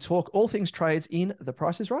always, as we talk all things trades in The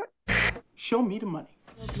Price is Right. Show me the money.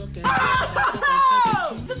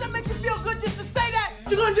 Oh! Does that make you feel good just to say that?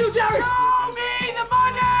 What you gonna do, Derek? Show me the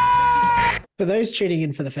money! For those tuning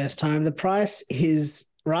in for the first time, The Price is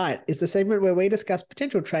Right is the segment where we discuss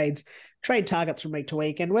potential trades, trade targets from week to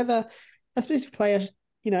week, and whether a specific player,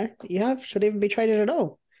 that you have should even be traded at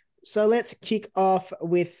all. So let's kick off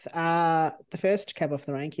with the first cab off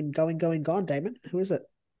the rank in Going, Gone, Damon. Who is it?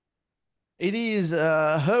 It is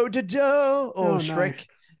Ho-Da-Do or Oh, Shrek.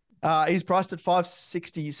 He's priced at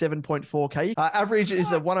 567.4k. Average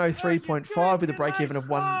is a 103.5 with a break-even of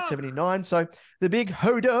 179. So the big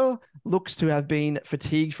Hodo looks to have been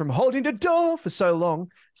fatigued from holding the door for so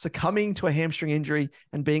long, succumbing to a hamstring injury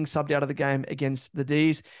and being subbed out of the game against the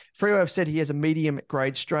D's. Freo have said he has a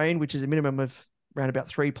medium-grade strain, which is a minimum of around about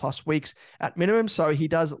 3+ weeks at minimum. So he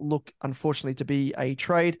does look, unfortunately, to be a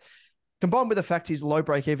trade. Combined with the fact his low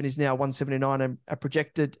break-even is now 179 and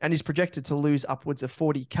is projected to lose upwards of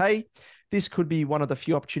 40k, this could be one of the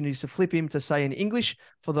few opportunities to flip him to say in English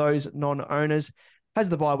for those non-owners. Has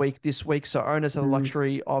the bye week this week, so owners have the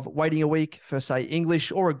luxury of waiting a week for, say, English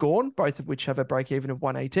or a Gorn, both of which have a break-even of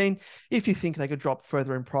 118, if you think they could drop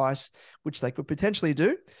further in price, which they could potentially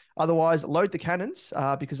do. Otherwise, load the cannons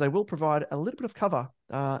because they will provide a little bit of cover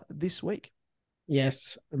this week.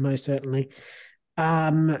 Yes, most certainly.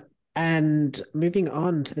 And moving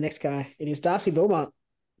on to the next guy, it is Darcy Beaumont,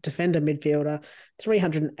 defender midfielder,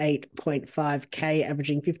 308.5k,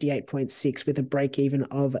 averaging 58.6 with a break-even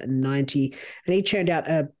of 90. And he churned out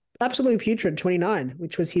a absolute putrid 29,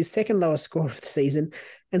 which was his second lowest score of the season,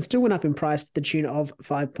 and still went up in price to the tune of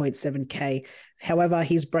 5.7k. However,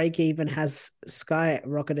 his break-even has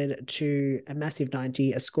skyrocketed to a massive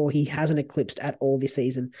 90, a score he hasn't eclipsed at all this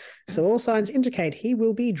season. So all signs indicate he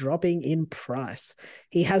will be dropping in price.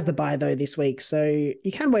 He has the bye, though, this week, so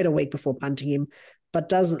you can wait a week before punting him, but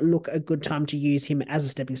does look a good time to use him as a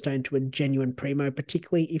stepping stone to a genuine primo,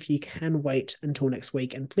 particularly if you can wait until next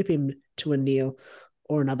week and flip him to a Neil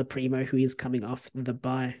or another primo who is coming off the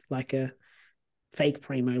bye, like a fake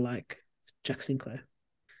primo like Jack Sinclair.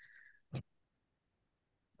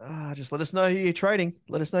 Just let us know who you're trading.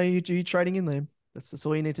 Let us know who you're trading in there. That's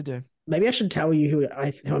all you need to do. Maybe I should tell you who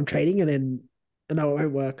I'm trading, and then no, it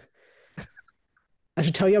won't work. I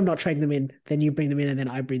should tell you I'm not trading them in, then you bring them in, and then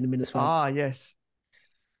I bring them in as well. Yes.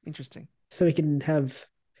 Interesting. So we can have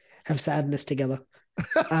sadness together.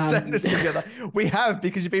 Sadness together. We have,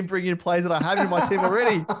 because you've been bringing in players that I have in my team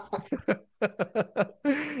already.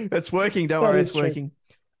 It's working. Don't worry, it's working.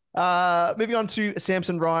 Moving on to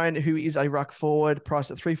Samson Ryan, who is a ruck forward, priced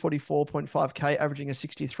at 344.5k, averaging a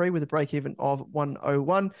 63 with a break-even of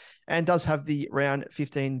 101, and does have the round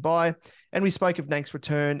 15 bye. And we spoke of Nank's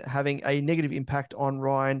return having a negative impact on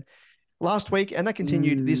Ryan last week, and that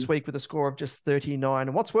continued this week with a score of just 39.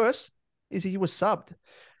 And what's worse is he was subbed.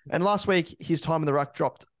 And last week, his time in the ruck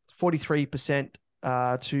dropped 43% to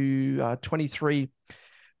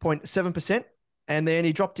 23.7%. And then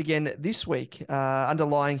he dropped again this week,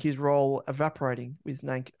 underlying his role evaporating with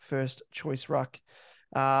Nank first choice ruck.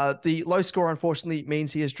 The low score, unfortunately,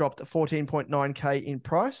 means he has dropped 14.9k in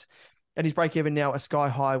price, and his break-even now a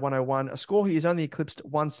sky-high 101, a score he has only eclipsed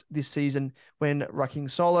once this season when rucking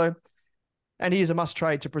solo. And he is a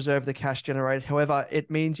must-trade to preserve the cash generated. However,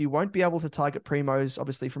 it means you won't be able to target primos,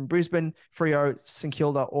 obviously, from Brisbane, Freo, St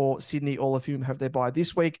Kilda, or Sydney, all of whom have their bye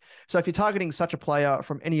this week. So if you're targeting such a player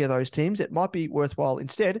from any of those teams, it might be worthwhile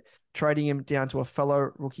instead trading him down to a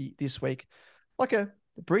fellow rookie this week, like a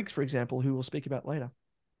Briggs, for example, who we'll speak about later.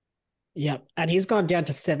 Yep, and he's gone down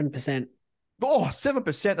to 7%. Oh,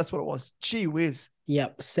 7%, that's what it was. Gee whiz.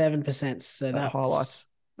 Yep, 7%. So that highlights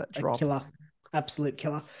that drop. Killer, absolute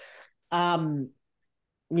killer.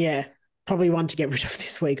 Yeah, probably one to get rid of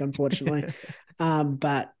this week, unfortunately.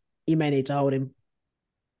 But you may need to hold him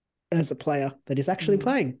as a player that is actually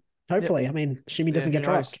playing. Hopefully. Yep. I mean, assume he doesn't get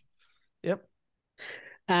dropped. Yep.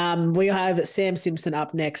 We have Sam Simpson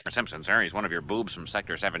up next. Simpson, sir. He's one of your boobs from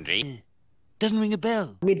Sector 7G. Doesn't ring a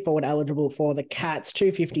bell. Mid-forward eligible for the Cats,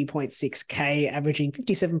 250.6k, averaging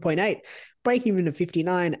 57.8, break even of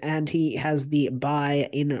 59, and he has the bye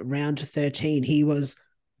in round 13. He was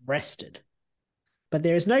rested, but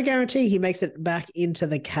there is no guarantee he makes it back into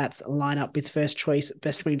the Cats lineup with first choice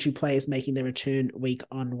best 22 players making their return week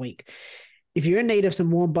on week. if you're in need of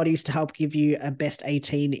some warm bodies to help give you a best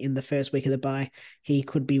 18 in the first week of the bye, he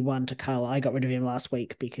could be one to cull. I got rid of him last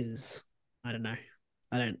week because I don't know.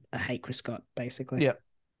 I hate Chris Scott, basically. Yeah.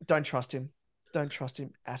 Don't trust him. Don't trust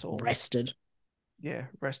him at all. Rested. Yeah,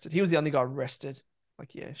 rested. He was the only guy rested.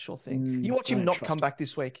 Like, yeah, sure thing. You watch him not come back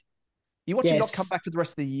this week. You watch him not come back for the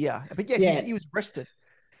rest of the year. But yeah, he was rested.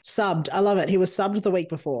 Subbed. I love it. He was subbed the week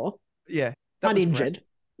before. Yeah. Uninjured.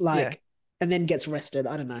 And then gets rested.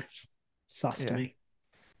 I don't know. Sus to me.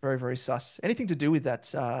 Very, very sus. Anything to do with that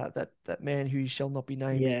that man who shall not be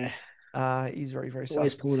named. Yeah. He's very, very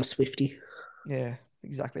Always sus. pulling a Swiftie. Yeah,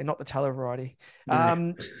 exactly. Not the Taylor variety.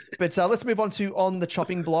 No. But let's move on the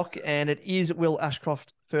chopping block. And it is Will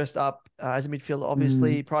Ashcroft first up as a midfielder,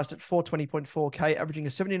 obviously priced at 420.4K, averaging a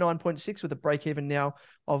 79.6 with a break even now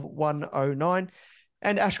of 109.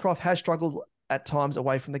 And Ashcroft has struggled at times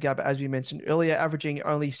away from the Gabba, as we mentioned earlier, averaging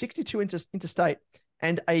only 62 interstate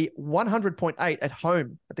and a 100.8 at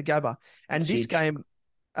home at the Gabba. And this game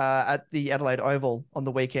at the Adelaide Oval on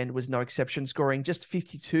the weekend was no exception, scoring just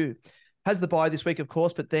 52. Has the bye this week, of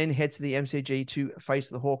course, but then heads to the MCG to face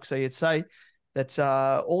the Hawks. So you'd say that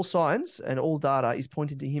all signs and all data is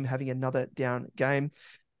pointing to him having another down game.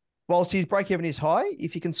 Whilst his break-even is high,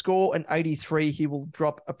 if he can score an 83, he will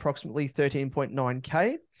drop approximately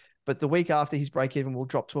 13.9K. But the week after, his break-even will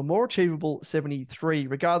drop to a more achievable 73.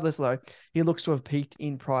 Regardless, though, he looks to have peaked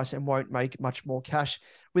in price and won't make much more cash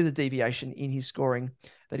with a deviation in his scoring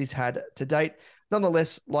that he's had to date.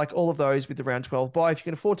 Nonetheless, like all of those with the round 12 bye, if you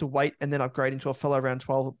can afford to wait and then upgrade into a fellow round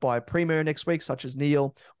 12 bye premier next week, such as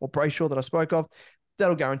Neil or Brayshaw that I spoke of,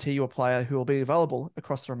 that'll guarantee you a player who will be available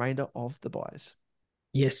across the remainder of the buys.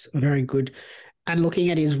 Yes, very good. And looking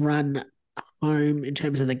at his run home in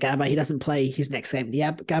terms of the Gabba, he doesn't play his next game. The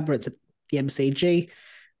Gabba, it's at the MCG,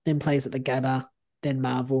 then plays at the Gabba, then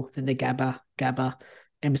Marvel, then the Gabba,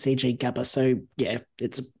 MCG, Gabba. So, yeah,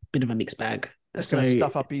 it's a bit of a mixed bag. That's going to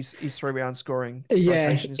stuff up his 3-round scoring.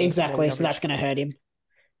 Yeah, exactly. So that's going to hurt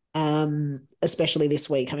him, especially this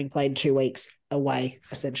week, having played 2 weeks away,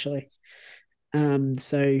 essentially.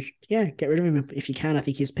 So, yeah, get rid of him if you can. I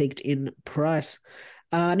think he's peaked in price.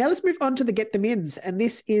 Now let's move on to the Get Them Ins, and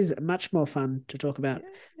this is much more fun to talk about.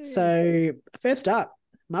 Yeah. So first up,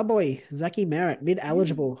 my boy, Zachy Merritt,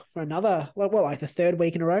 mid-eligible for another, like the third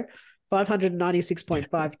week in a row,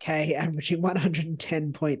 596.5K, averaging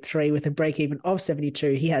 110.3 with a break-even of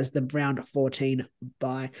 72. He has the round 14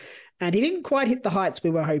 bye. And he didn't quite hit the heights we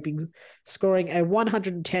were hoping, scoring a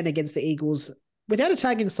 110 against the Eagles without a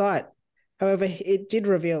tag in sight. However, it did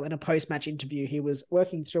reveal in a post-match interview he was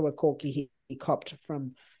working through a corky he copped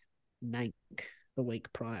from Nank the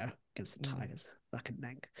week prior against the Tigers. Fucking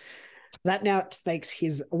Nank. That now makes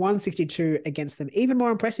his 162 against them even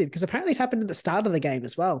more impressive because apparently it happened at the start of the game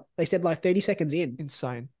as well. They said like 30 seconds in.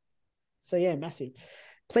 Insane. So yeah, massive.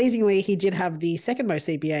 Pleasingly, he did have the second most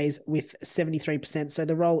CPAs with 73%. So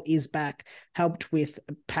the role is back, helped with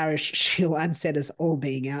Parrish, Shill, and Setters all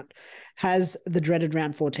being out. Has the dreaded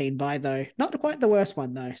round 14 bye though. Not quite the worst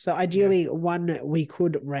one though. So ideally one we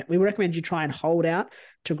recommend you try and hold out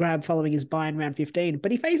to grab following his bye in round 15.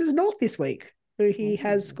 But he faces North this week. He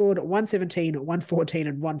has scored 117, 114,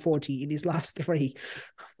 and 140 in his last 3.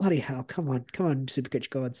 Bloody hell. Come on, Supercoach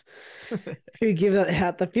gods. Who give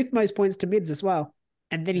out the 5th most points to mids as well.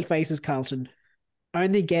 And then he faces Carlton.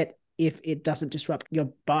 Only get if it doesn't disrupt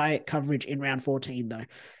your bye coverage in round 14, though.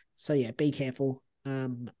 So, yeah, be careful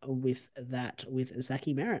with that with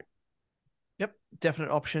Zachy Merritt. Yep, definite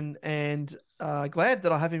option. And glad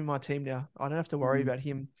that I have him in my team now. I don't have to worry about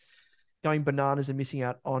him going bananas and missing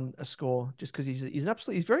out on a score just because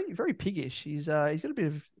he's very, very piggish. He's got a bit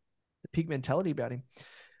of the pig mentality about him,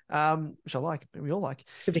 which I like. We all like.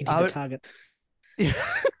 Except he can hit the target. Yeah.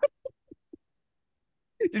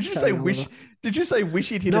 Did you say wish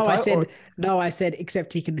he'd hit a target? I said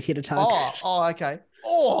except he can hit a target. Oh, okay.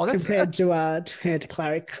 Oh, that's compared to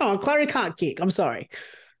Clary. Come on, Clary can't kick. I'm sorry.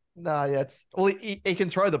 No, yeah, he can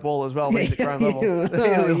throw the ball as well. He's at ground level.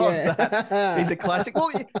 He loves that. He's a classic.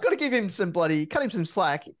 Well, you've got to give him cut him some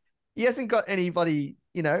slack. He hasn't got anybody,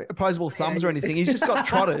 opposable thumbs or anything. He's just got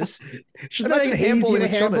trotters. Imagine handballing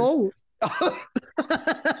with trotters.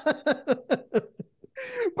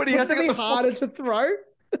 But he hasn't got the harder to throw.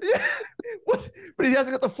 Yeah. But he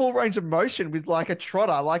hasn't got the full range of motion with like a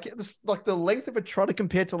trotter, like the length of a trotter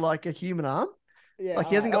compared to like a human arm. Yeah, like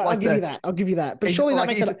he hasn't got. I'll give you that. But surely that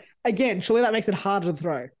makes it harder to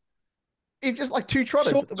throw. If just like 2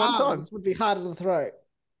 trotters at one time would be harder to throw.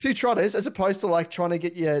 2 trotters as opposed to like trying to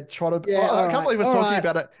get your trotter. Yeah, I can't believe we're talking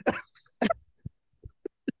about it.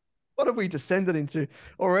 What have we descended into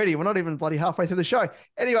already? We're not even bloody halfway through the show.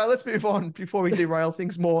 Anyway, let's move on before we derail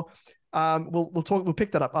things more. We'll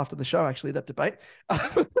pick that up after the show, actually, that debate.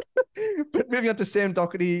 But moving on to Sam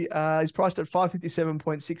Doherty, he's priced at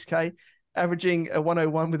 557.6K, averaging a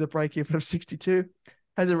 101 with a break even of 62,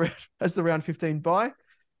 has the round 15 bye,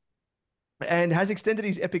 and has extended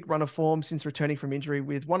his epic run of form since returning from injury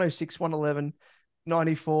with 106, 111,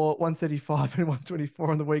 94, 135, and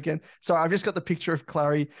 124 on the weekend. Sorry, I've just got the picture of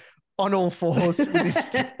Clary on all fours with this,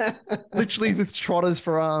 literally with trotters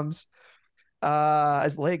for arms.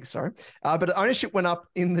 As legs, sorry. But ownership went up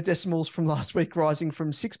in the decimals from last week, rising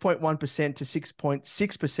from 6.1% to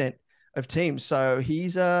 6.6% of teams. So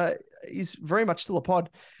he's very much still a pod.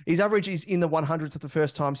 His average is in the 100s for the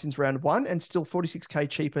first time since round 1 and still 46K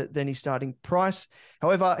cheaper than his starting price.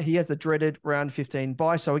 However, he has the dreaded round 15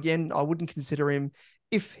 bye. So again, I wouldn't consider him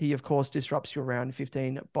if he, of course, disrupts your round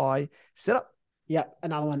 15 bye setup. Yeah,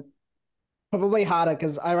 another one. Probably harder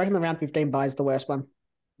because I reckon the round 15 bye is the worst one.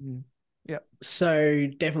 Yeah. So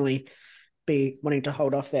definitely be wanting to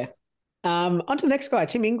hold off there. On to the next guy,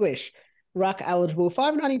 Tim English. Ruck eligible,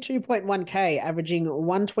 592.1K, averaging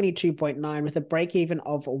 122.9 with a break even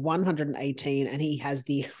of 118, and he has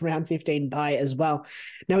the round 15 bye as well.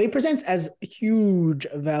 Now, he presents as huge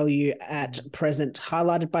value at present,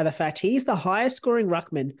 highlighted by the fact he is the highest scoring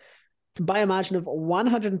ruckman by a margin of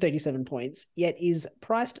 137 points, yet is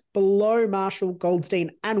priced below Marshall,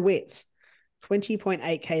 Goldstein, and Witts.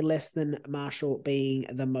 20.8K less than Marshall being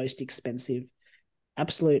the most expensive.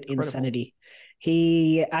 Absolute insanity.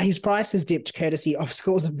 His price has dipped courtesy of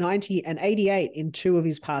scores of 90 and 88 in 2 of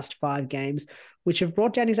his past 5 games, which have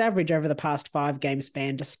brought down his average over the past 5 game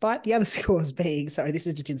span, despite the other scores being, sorry, this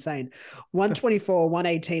is just insane, 124,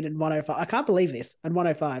 118, and 105. I can't believe this, and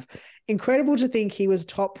 105. Incredible to think he was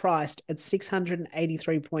top priced at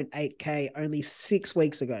 683.8K only 6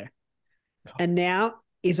 weeks ago. And now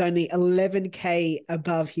is only 11K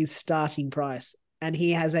above his starting price. And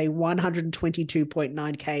he has a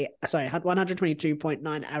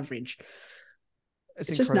 122.9 average.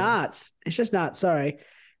 It's just nuts. It's just nuts. Sorry.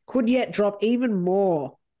 Could yet drop even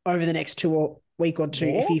more over the next week or two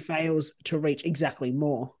if he fails to reach exactly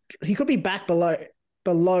more. He could be back below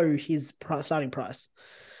his starting price.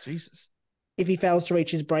 Jesus. If he fails to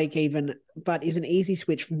reach his break even, but is an easy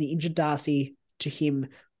switch from the injured Darcy to him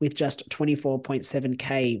with just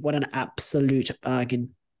 24.7K. What an absolute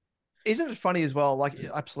bargain. Isn't it funny as well? Like,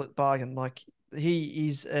 absolute bargain. Like, he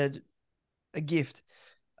is a gift.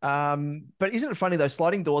 But isn't it funny, those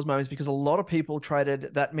sliding doors moments, because a lot of people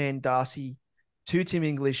traded that man Darcy to Tim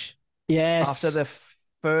English after the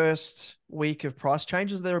first week of price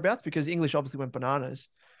changes thereabouts, because English obviously went bananas.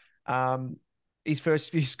 His first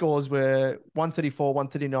few scores were 134,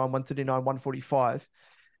 139, 139, 145.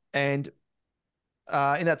 And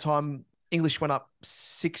in that time, English went up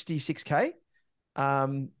 66K.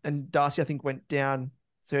 And Darcy, I think, went down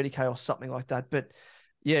 30K or something like that. But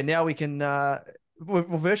yeah, now we can, we're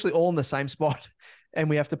virtually all in the same spot and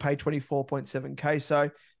we have to pay 24.7K.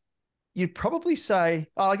 So you'd probably say,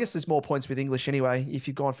 I guess there's more points with English anyway, if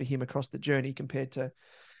you've gone for him across the journey compared to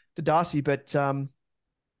Darcy. But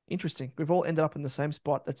interesting. We've all ended up in the same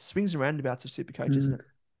spot. That swings and roundabouts of SuperCoach, isn't it?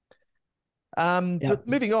 But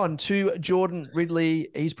moving on to Jordan Ridley,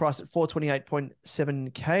 he's priced at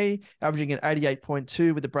 428.7K, averaging an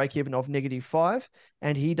 88.2 with a break even of -5,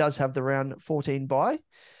 and he does have the round 14 bye.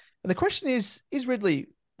 And the question is Ridley,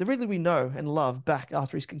 the Ridley we know and love, back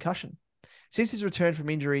after his concussion? Since his return from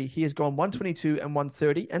injury, he has gone 122 and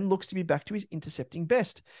 130 and looks to be back to his intercepting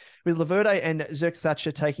best. With Laverde and Zerk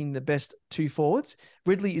Thatcher taking the best 2 forwards,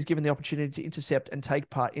 Ridley is given the opportunity to intercept and take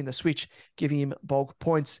part in the switch, giving him bulk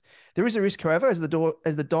points. There is a risk, however, as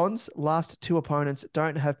the Dons' last 2 opponents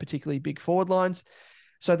don't have particularly big forward lines,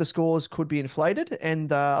 so the scores could be inflated.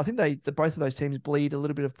 And I think both of those teams bleed a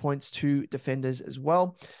little bit of points to defenders as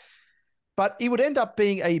well. But he would end up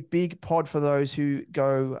being a big pod for those who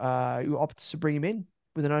opt to bring him in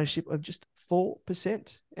with an ownership of just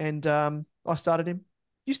 4%. And I started him.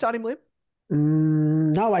 You started him, Liam?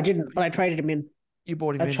 No, I didn't, but I traded him in. You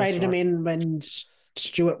bought him in. I traded him in when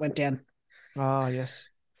Stewart went down. Ah, yes.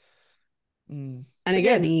 And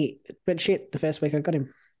again, he went shit the first week I got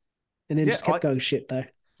him. And then just kept going shit, though,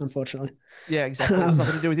 unfortunately. Yeah, exactly. It's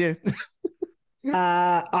nothing to do with you.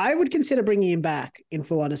 I would consider bringing him back, in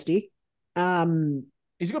full honesty.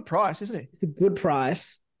 He's a good price, isn't he? A good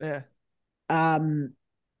price. Yeah.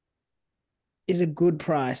 Is a good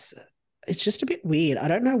price. It's just a bit weird. I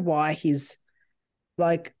don't know why he's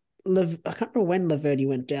like, I can't remember when Laverde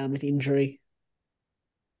went down with injury.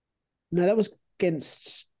 No, that was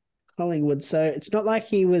against Collingwood. So it's not like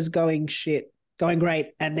he was going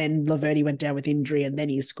great, and then Laverde went down with injury and then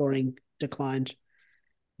his scoring declined.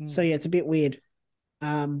 So yeah, it's a bit weird.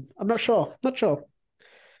 I'm not sure. Not sure.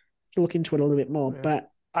 To look into it a little bit more, but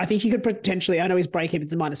I think you could potentially. I know his break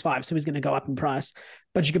even's a -5, so he's going to go up in price.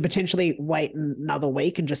 But you could potentially wait another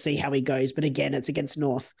week and just see how he goes. But again, it's against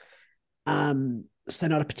North, so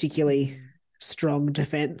not a particularly strong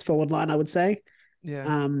defense forward line, I would say.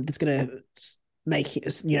 Yeah. That's going to make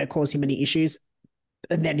cause him any issues.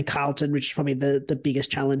 And then Carlton, which is probably the biggest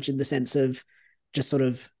challenge in the sense of just sort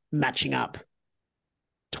of matching up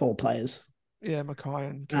tall players. Yeah, Mackay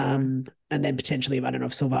and and then potentially, I don't know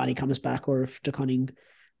if Silvani comes back or if De Koning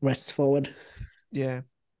rests forward. Yeah,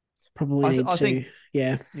 probably I think.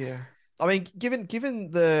 Yeah. I mean, given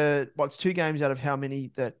it's 2 games out of how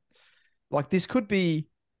many that, like, this could be,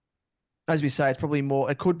 as we say, it's probably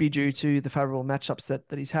more. It could be due to the favorable matchups that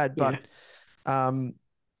he's had, but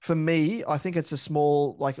for me, I think it's a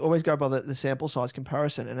small, like, always go by the sample size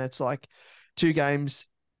comparison, and it's like 2 games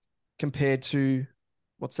compared to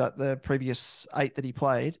the previous 8 that he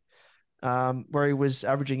played, where he was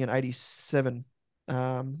averaging an 87.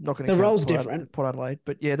 Not going to. The role's different. Port Adelaide,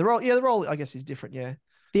 but the role I guess is different. Yeah.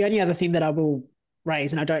 The only other thing that I will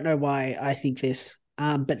raise, and I don't know why I think this,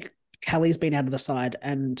 but Kelly's been out of the side,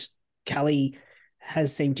 and Kelly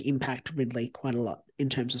has seemed to impact Ridley quite a lot in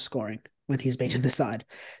terms of scoring when he's been in the side.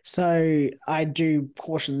 So I do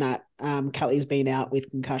caution that Kelly's been out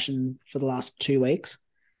with concussion for the last 2 weeks.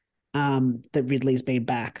 That Ridley's been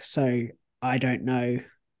back, so I don't know.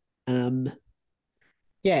 I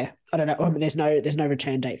don't know. There's no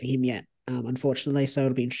return date for him yet, unfortunately. So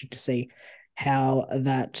it'll be interesting to see how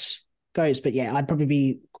that goes. But yeah, I'd probably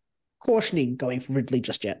be cautioning going for Ridley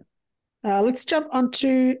just yet. Let's jump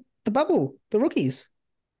onto the bubble, the rookies.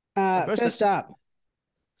 First up,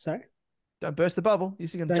 sorry. Don't burst the bubble. You're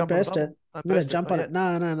going to jump burst on the it. bubble. I'm going to jump on it. No.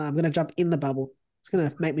 I'm going to jump in the bubble. It's going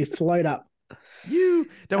to make me float up. You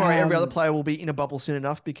don't worry. Every other player will be in a bubble soon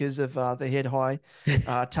enough because of the head high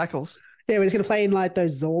tackles. Yeah, we're just going to play in like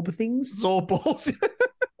those Zorb things. Zorb balls.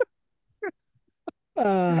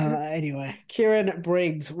 Anyway, Kieran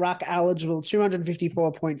Briggs, ruck eligible,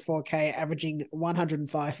 254.4k, averaging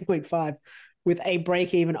 105.5 with a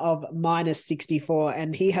break even of -64.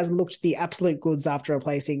 And he has looked the absolute goods after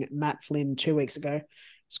replacing Matt Flynn 2 weeks ago,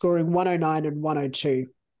 scoring 109 and 102.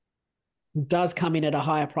 Does come in at a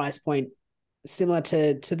higher price point, similar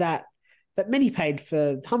to that many paid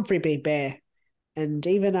for Humphrey B. Bear. And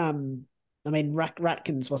even,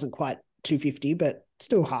 Ratkins wasn't quite 250, but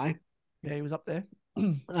still high. Yeah, he was up there.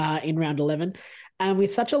 In round 11. And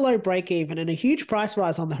with such a low break even and a huge price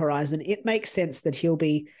rise on the horizon, it makes sense that he'll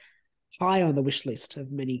be high on the wish list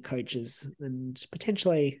of many coaches and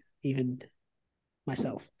potentially even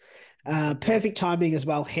myself. Perfect timing as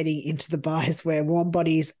well, heading into the buys where warm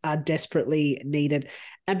bodies are desperately needed.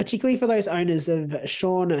 And particularly for those owners of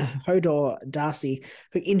Sean Hodor Darcy,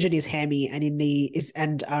 who injured his hammy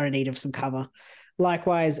and are in need of some cover.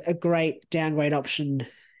 Likewise, a great downgrade option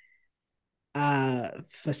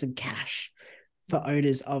for some cash for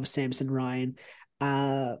owners of Samson Ryan.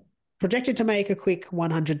 Projected to make a quick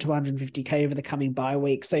 100 to 150k over the coming bye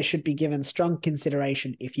week, so should be given strong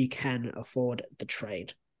consideration if you can afford the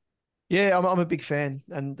trade. Yeah, I'm a big fan,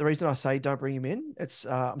 and the reason I say don't bring him in, it's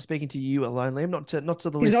I'm speaking to you alone, Liam, not to the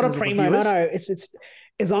listeners. He's not a primo. No, it's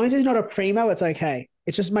as long as he's not a primo, it's okay.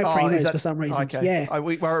 It's just my primos for some reason. Okay. Yeah,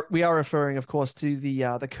 we are referring, of course, to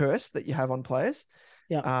the curse that you have on players.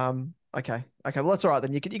 Yeah. Okay. Well, that's all right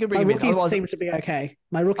then. You can bring my him in. rookies seem to be okay.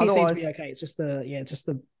 It's just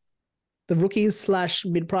the rookies /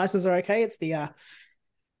 mid prices are okay. It's the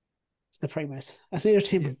primos. I just need a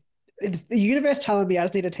team. Yeah. It's the universe telling me I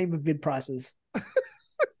just need a team of mid prices.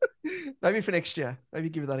 Maybe for next year. Maybe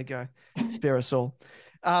give that a go. Spare us all.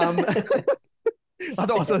 Otherwise,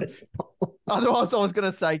 I was going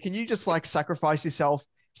to say, can you just like sacrifice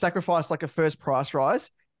like a first price rise,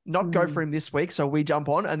 not go for him this week, so we jump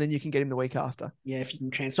on, and then you can get him the week after. Yeah, if you can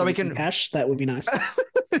transfer some cash, that would be nice.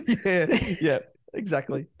 yeah,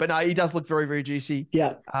 exactly. But no, he does look very, very juicy.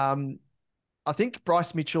 Yeah. I think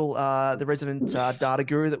Bryce Mitchell, the resident data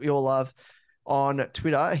guru that we all love on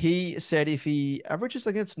Twitter, he said if he averages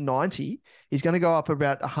against 90, he's going to go up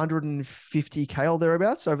about 150k or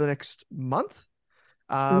thereabouts over the next month.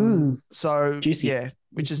 So juicy. Yeah,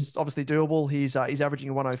 which is obviously doable. He's averaging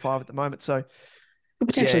a 105 at the moment. So you could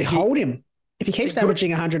potentially hold him. If he keeps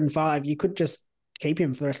averaging 105, you could just keep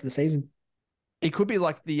him for the rest of the season. It could be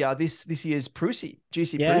like the this year's Prusy,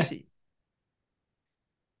 juicy Prusy.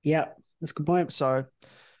 Yeah. That's a good point. So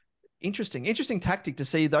interesting tactic to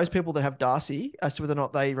see those people that have Darcy as to whether or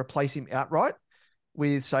not they replace him outright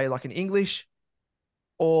with, say, like an English,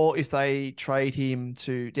 or if they trade him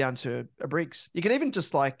down to a Briggs. You can even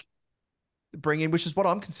just like bring in, which is what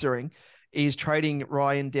I'm considering, is trading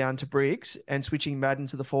Ryan down to Briggs and switching Madden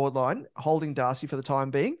to the forward line, holding Darcy for the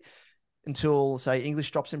time being until, say,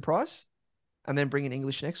 English drops in price, and then bring in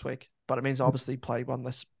English next week. But it means obviously play one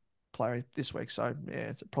less player this week. So, yeah,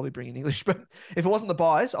 it's probably bring in English. But if it wasn't the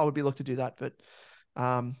buys, I would be looking to do that. But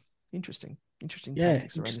interesting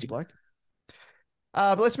tactics around this bloke.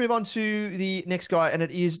 But let's move on to the next guy, and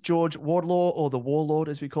it is George Wardlaw, or the Warlord,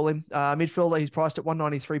 as we call him. Midfielder, he's priced at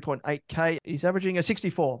 193.8k. He's averaging a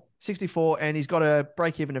 64, and he's got a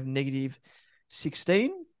break-even of negative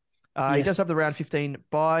 16. He does have the round 15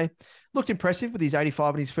 bye. Looked impressive with his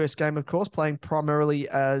 85 in his first game, of course, playing primarily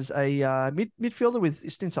as a midfielder with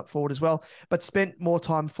stints up forward as well, but spent more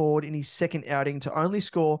time forward in his second outing to only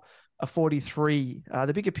score a 43.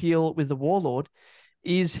 The big appeal with the Warlord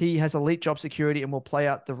is he has elite job security and will play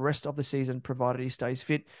out the rest of the season provided he stays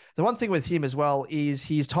fit. The one thing with him as well is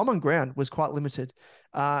his time on ground was quite limited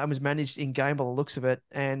and was managed in game by the looks of it.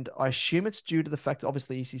 And I assume it's due to the fact that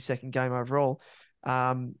obviously it's his second game overall.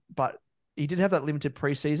 But he did have that limited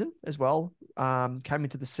preseason as well. Came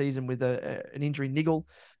into the season with an injury niggle.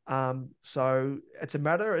 So it's a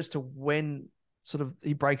matter as to when sort of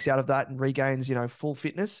he breaks out of that and regains, full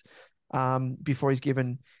fitness before he's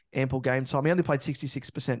given ample game time. He only played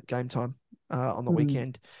 66% game time on the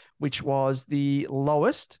weekend, which was the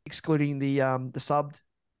lowest, excluding the subbed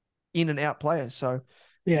in and out players. So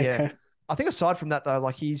Okay. I think aside from that though,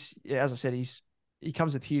 like as I said, he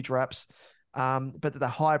comes with huge raps. But at the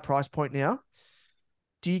higher price point now,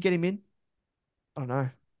 do you get him in? I don't know.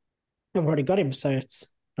 I've already got him, so it's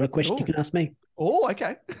not a question you can ask me. Oh,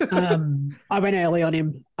 okay. I went early on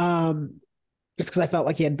him just because I felt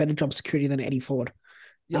like he had better job security than Eddie Ford.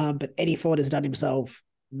 Yep. But Eddie Ford has done himself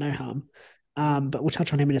no harm. But we'll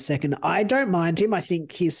touch on him in a second. I don't mind him. I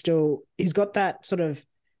think he's got that sort of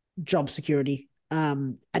job security,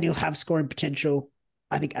 and he'll have scoring potential,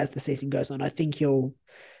 I think, as the season goes on. I think you'll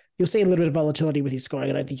see a little bit of volatility with his scoring.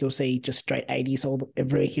 I don't think you'll see just straight 80s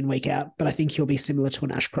every week in, week out, but I think he'll be similar to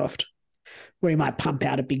an Ashcroft, where he might pump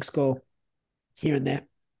out a big score here and there.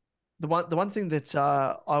 The one thing that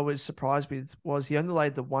I was surprised with was he only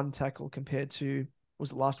laid the one tackle compared to,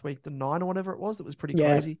 was it last week, the 9 or whatever it was? That was pretty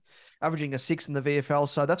crazy, averaging a 6 in the VFL.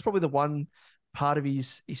 So that's probably the one part of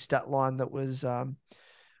his stat line that was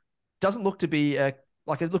doesn't look to be it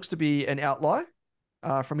looks to be an outlier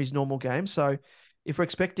from his normal game. So if we're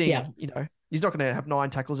expecting, he's not going to have 9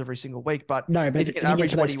 tackles every single week, but if you can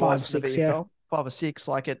average what he was in the VFL, 5 or 6,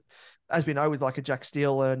 like it, as we know, with like a Jack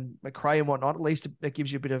Steele and McRae and whatnot, at least it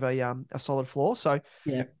gives you a bit of a solid floor. So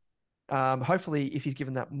hopefully if he's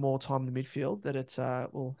given that more time in the midfield, that it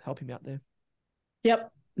will help him out there.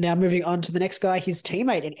 Yep. Now moving on to the next guy, his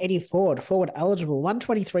teammate in Eddie Ford, forward eligible,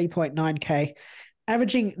 123.9k,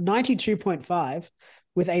 averaging 92.5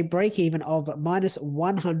 with a break-even of minus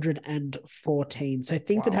 114. So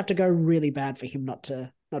things would have to go really bad for him not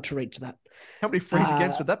to reach that. How many frees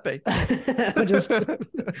against would that be?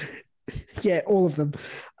 All of them.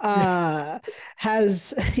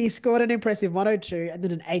 He scored an impressive 102 and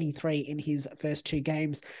then an 83 in his first 2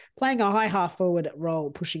 games, playing a high half forward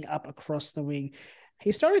role, pushing up across the wing.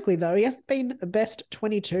 Historically, though, he hasn't been best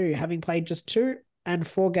 22, having played just 2 and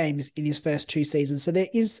 4 games in his first 2 seasons. So there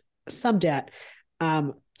is some doubt,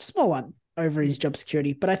 small one, over his job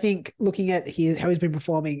security. But I think looking at how he's been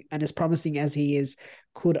performing and as promising as he is,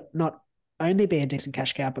 could not only be a decent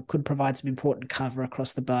cash cow, but could provide some important cover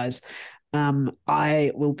across the buys.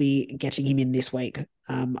 I will be getting him in this week.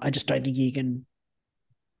 I just don't think you can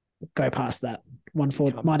go past that.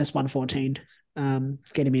 Minus 114.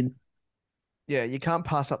 Get him in. Yeah, you can't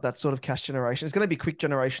pass up that sort of cash generation. It's going to be quick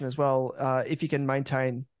generation as well. If you can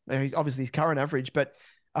maintain, obviously his current average, but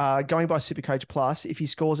going by SuperCoach Plus, if he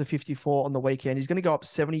scores a 54 on the weekend, he's going to go up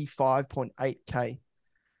 75.8k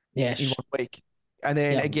in 1 week. And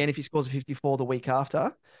then again, if he scores a 54 the week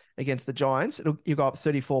after against the Giants, you'll go up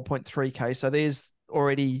 34.3k. So there's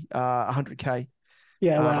already 100k.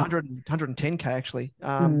 Yeah, 110k actually.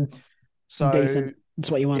 So decent.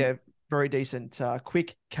 That's what you want. Yeah, very decent.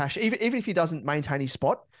 Quick cash. Even if he doesn't maintain his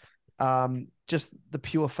spot, just the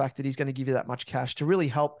pure fact that he's going to give you that much cash to really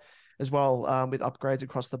help as well with upgrades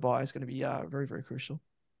across the buy is going to be very, very crucial.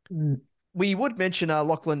 We would mention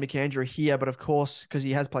Lachlan McAndrew here, but of course, because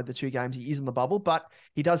he has played the 2 games, he is in the bubble, but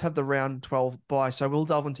he does have the round 12 bye. So we'll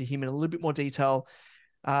delve into him in a little bit more detail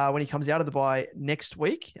when he comes out of the bye next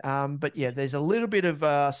week. But yeah, there's a little bit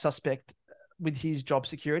of suspect with his job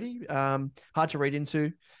security. Hard to read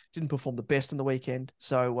into. Didn't perform the best on the weekend.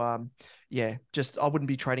 So I wouldn't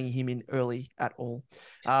be trading him in early at all.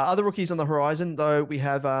 Other rookies on the horizon, though, we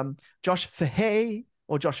have Josh Fahey,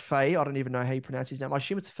 or Josh Fay. I don't even know how you pronounce his name. I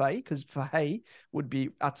assume it's Fay because Fahey would be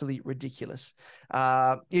utterly ridiculous.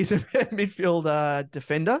 He's a midfield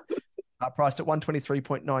defender, priced at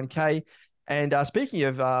 123.9K. And speaking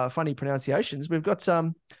of funny pronunciations, we've got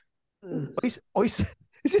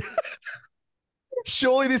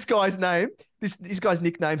surely this guy's name, this guy's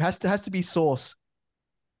nickname has to be Sauce.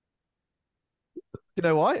 You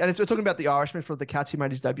know why? And we're talking about the Irishman for the Cats who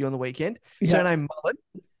made his debut on the weekend. Yeah. Surname Mullen.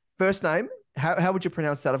 First name, how would you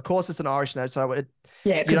pronounce that? Of course, it's an Irish name, so it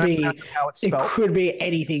could be how it's spelled. It could be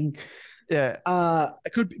anything. Yeah.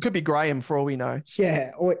 It could be Graham for all we know.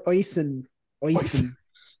 Yeah. Oisin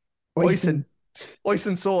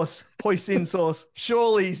Sauce. Poisin Sauce.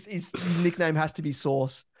 Surely his nickname has to be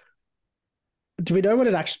Sauce. Do we know what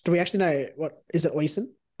do we actually know what is it?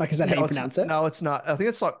 Oisin? Like, is that how you pronounce it? No, it's not. I think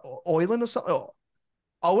it's like Oilen or something. Or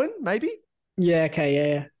Owen, maybe? Yeah, okay,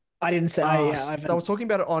 yeah. I didn't say. They were talking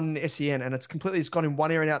about it on SEN, and it's gone in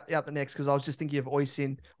one ear and out the next because I was just thinking of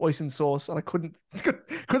Oisin Sauce, and I couldn't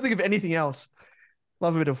think of anything else.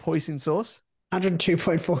 Love a bit of Oisin Sauce.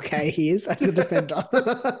 102.4K he is as a defender.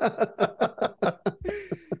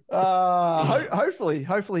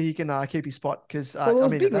 Hopefully he can keep his spot because there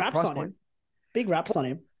was big raps on him. Big raps on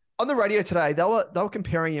him. On the radio today, they were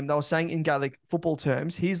comparing him. They were saying in Gaelic football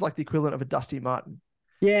terms, he's like the equivalent of a Dusty Martin.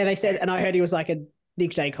 Yeah, they said, and I heard he was like a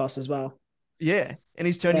Nick Jacos as well. Yeah, and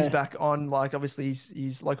he's turned his back on like obviously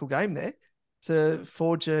his local game there to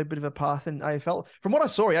forge a bit of a path in AFL. From what I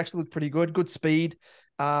saw, he actually looked pretty good, good speed,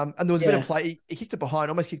 and there was a bit of play. He kicked it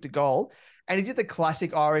behind, almost kicked a goal, and he did the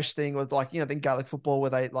classic Irish thing with like the Gaelic football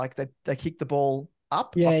where they kick the ball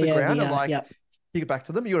up off the ground and kick it back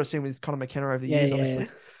to them. You would have seen with Conor McKenna over the years, obviously.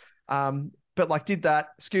 But like did that,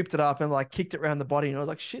 scooped it up and like kicked it around the body, and I was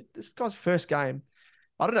like, shit, this guy's first game.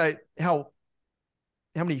 I don't know how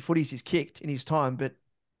many footies he's kicked in his time, but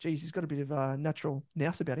geez, he's got a bit of a natural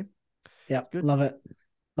nous about him. Yeah, love it.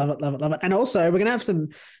 And also, we're going to have some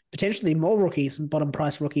potentially more rookies, some bottom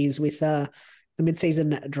price rookies with the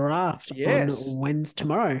mid-season draft on Wednesday.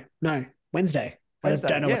 I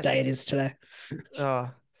don't know what day it is today.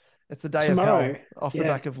 It's the day tomorrow. Of hell off the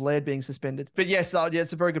back of Laird being suspended. But yes,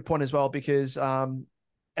 it's a very good point as well because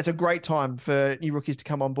it's a great time for new rookies to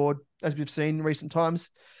come on board, as we've seen in recent times.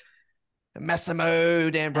 Massimo,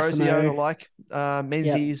 D'Ambrosio, the like,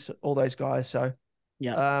 Menzies, all those guys. So,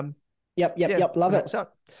 Love it. So,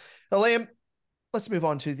 Liam, let's move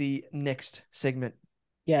on to the next segment.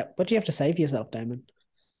 Yeah, what do you have to say for yourself, Damon?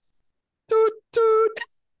 Toot, toot.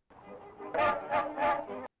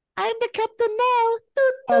 I'm the captain now.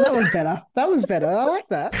 Toot, toot. Oh, that was better. I like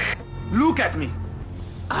that. Look at me.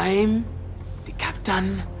 I'm the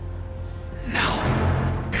captain now.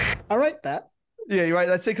 I rate that. Yeah, you're right.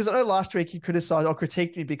 That's it. Because I know last week you criticized or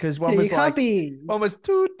critiqued me because one was like, one was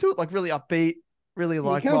toot, toot, like really upbeat, really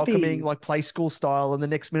like welcoming, like play school style. And the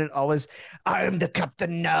next minute I'm the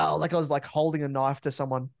captain now. Like I was like holding a knife to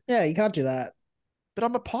someone. Yeah, you can't do that. But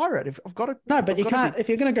I'm a pirate. If I've got to. No, but you can't. If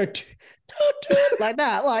you're going to go toot, toot, like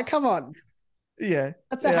that, like, come on. Yeah.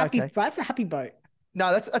 That's a happy, that's a happy boat.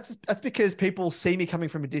 No, that's because people see me coming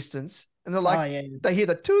from a distance and they're like, they hear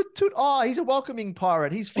the toot, toot. Oh, he's a welcoming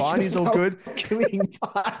pirate. He's fine. He's all good. Welcoming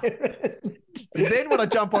pirate. Then when I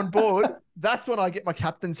jump on board, that's when I get my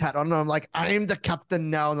captain's hat on and I'm like, I'm the captain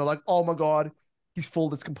now. And they're like, oh my God, he's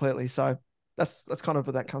fooled us completely. So that's kind of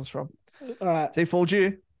where that comes from. All right. So he fooled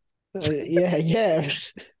you? Yeah.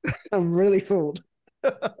 I'm really fooled.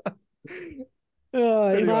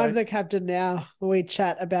 Anyway. I'm the captain now. We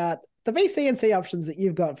chat about the VC and C options that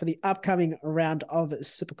you've got for the upcoming round of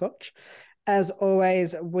SuperCoach. As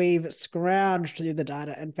always, we've scrounged through the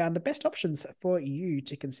data and found the best options for you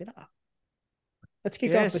to consider. Let's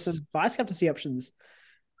kick off with some vice captaincy options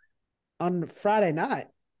on Friday night.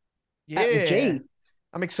 Yeah. At the G.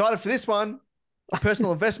 I'm excited for this one. A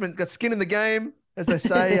personal investment, got skin in the game, as they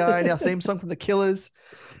say in our theme song from The Killers.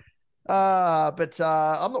 But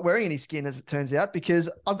I'm not wearing any skin, as it turns out, because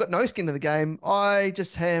I've got no skin in the game. I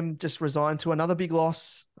am resigned to another big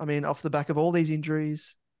loss. I mean, off the back of all these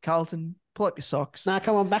injuries. Carlton, pull up your socks. Nah,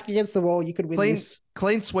 come on, back against the wall. You could win this.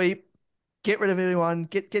 Clean sweep. Get rid of everyone.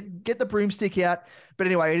 Get the broomstick out. But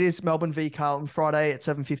anyway, it is Melbourne v Carlton Friday at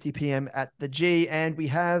 7:50 p.m. at the G. And we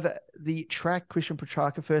have the track Christian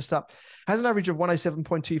Petrarca first up. Has an average of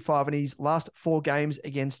 107.25 in his last 4 games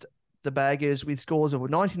against the Baggers with scores of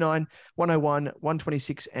 99, 101,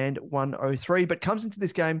 126, and 103. But comes into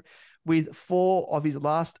this game with 4 of his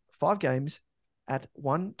last 5 games at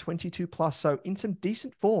 122 plus. So in some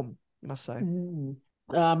decent form, you must say.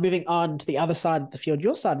 Moving on to the other side of the field,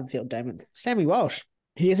 your side of the field, Damon. Sammy Walsh.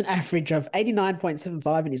 He has an average of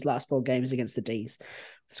 89.75 in his last 4 games against the Ds,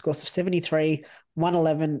 scores of 73,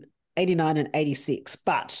 111, 89, and 86.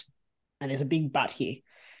 But, and there's a big but here,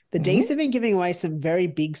 the D's have been giving away some very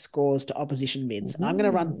big scores to opposition mids. And I'm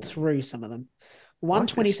going to run through some of them.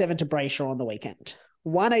 127 to Brayshaw on the weekend,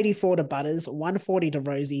 184 to Butters, 140 to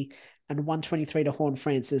Rosie, and 123 to Horn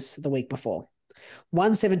Francis the week before.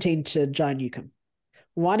 117 to Joe Newcomb,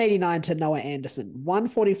 189 to Noah Anderson,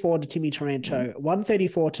 144 to Timmy Taranto,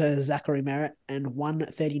 134 to Zachary Merritt, and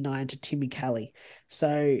 139 to Timmy Kelly.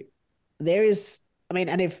 So there is, I mean,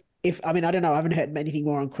 and if I don't know, I haven't heard anything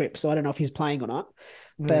more on Cripps, so I don't know if he's playing or not.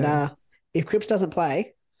 But if Cripps doesn't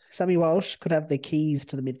play, Sammy Walsh could have the keys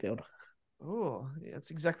to the midfield. Oh, yeah, that's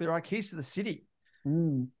exactly right. Keys to the city.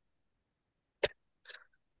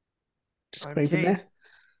 Just creep in there.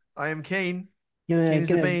 I am keen. You're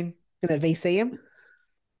gonna VC him?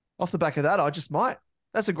 Off the back of that, I just might.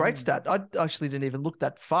 That's a great stat. I actually didn't even look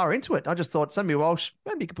that far into it. I just thought Sammy Walsh,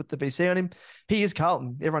 maybe you could put the VC on him. He is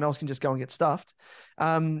Carlton. Everyone else can just go and get stuffed.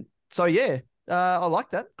 So yeah, I like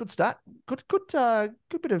that. Good stat. Good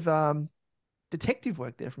bit of detective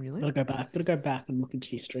work there from you, Lynn. Gotta go back and look into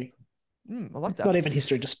history. I like that. Not even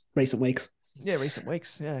history, just recent weeks. Yeah, recent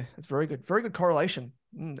weeks. Yeah, that's very good. Very good correlation.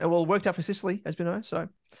 Well, it worked out for Sicily, as we know. So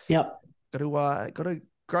yep, got to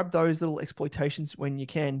grab those little exploitations when you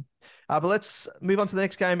can. But let's move on to the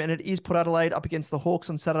next game, and it is Port Adelaide up against the Hawks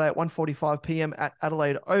on Saturday at 1:45 p.m. at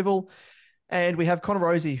Adelaide Oval. And we have Connor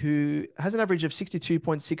Rosie, who has an average of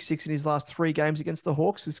 62.66 in his last 3 games against the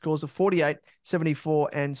Hawks, with scores of 48, 74,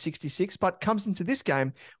 and 66, but comes into this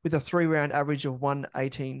game with a 3-round average of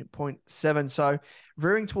 118.7. So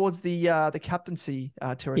veering towards the captaincy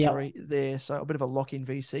territory there. So a bit of a lock-in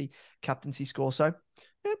VC captaincy score. So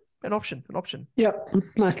yeah, an option. Yep,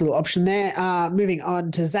 nice little option there. Moving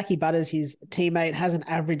on to Zachy Butters, his teammate, has an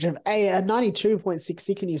average of a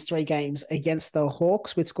 92.66 in his 3 games against the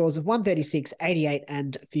Hawks, with scores of 136, 88,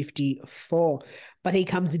 and 54. But he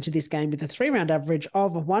comes into this game with a 3-round average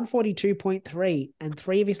of 142.3, and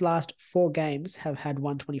 3 of his last 4 games have had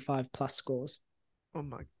 125 plus scores. Oh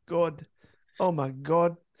my God.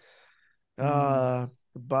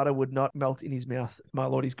 Butter would not melt in his mouth. My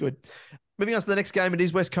Lord, he's good. Moving on to the next game, it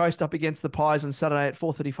is West Coast up against the Pies on Saturday at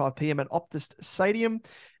 4:35 p.m. at Optus Stadium.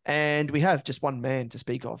 And we have just one man to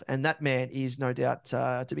speak of, and that man is no doubt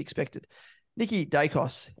to be expected. Nicky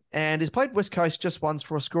Dacos, and has played West Coast just once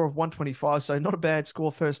for a score of 125, so not a bad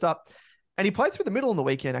score first up. And he played through the middle on the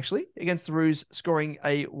weekend, actually, against the Roos, scoring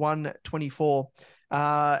a 124.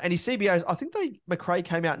 And his CBAs, I think McRae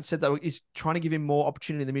came out and said that he's trying to give him more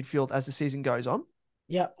opportunity in the midfield as the season goes on.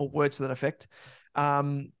 Yeah. Or words to that effect.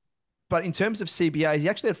 But in terms of CBAs, he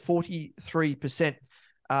actually had 43%,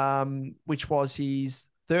 which was his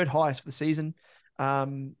 3rd highest for the season.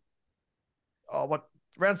 Round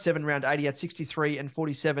 7, round 8, he had 63 and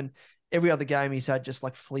 47. Every other game, he's had just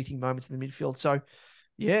like fleeting moments in the midfield. So,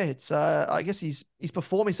 yeah, it's I guess he's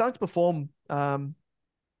performing. He's starting to perform to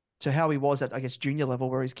how he was at, I guess, junior level,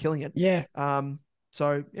 where he's killing it. Yeah.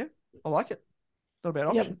 So, yeah, I like it. Not a bad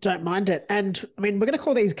option. Yep, don't mind it. And, I mean, we're going to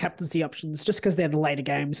call these captaincy options just because they're the later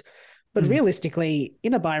games. But realistically,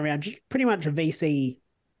 in a bye round, you pretty much VC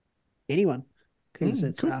anyone because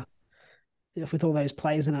it's with all those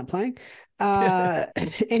players that aren't playing.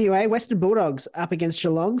 Anyway, Western Bulldogs up against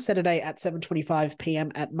Geelong Saturday at 7:25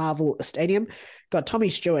 p.m. at Marvel Stadium. Got Tommy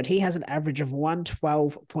Stewart. He has an average of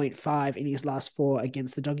 112.5 in his last 4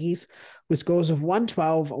 against the Doggies, with scores of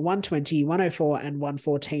 112, 120, 104, and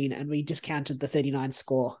 114. And we discounted the 39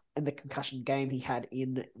 score and the concussion game he had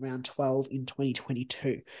in round 12 in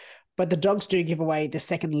 2022. But the Dogs do give away the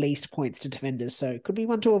second least points to defenders, so it could be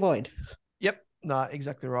one to avoid. Yep. No,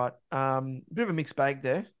 exactly right. Bit of a mixed bag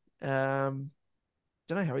there. Don't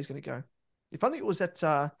know how he's going to go. If only it was at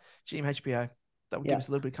GMHBA, that would give us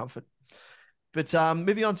a little bit of comfort. But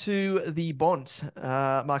moving on to the Bont,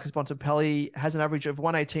 Marcus Bontempelli has an average of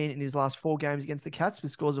 118 in his last 4 games against the Cats,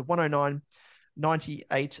 with scores of 109,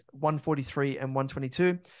 98, 143, and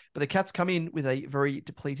 122. But the Cats come in with a very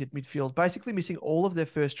depleted midfield, basically missing all of their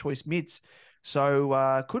first choice mids.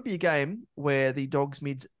 So could be a game where the Dogs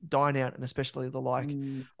mids dine out, and especially the like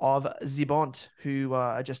of Zibont, who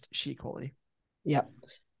are just sheer quality. Yep.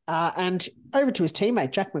 And over to his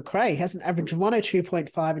teammate, Jack McRae, has an average of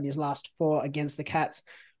 102.5 in his last 4 against the Cats,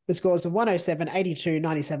 with scores of 107, 82,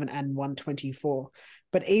 97, and 124.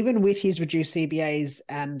 But even with his reduced CBAs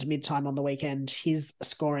and mid-time on the weekend, he's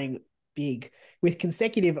scoring big, with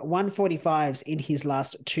consecutive 145s in his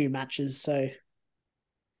last 2 matches. So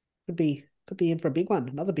could be in for a big one,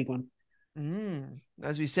 another big one.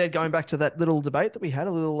 As we said, going back to that little debate that we had,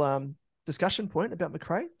 a little discussion point about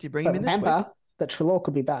McRae. Do you bring him in this week? Remember that Trelaw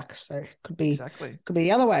could be back, so could be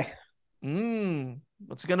the other way.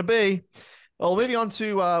 What's it going to be? Well, moving on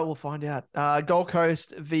to, we'll find out. Gold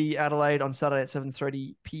Coast v Adelaide on Saturday at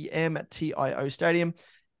 7:30 p.m. at TIO Stadium.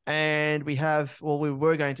 And we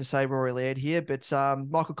were going to say Rory Laird here, but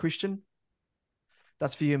Michael Christian,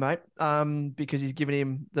 that's for you, mate, because he's given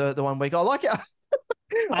him the 1 week. I like it.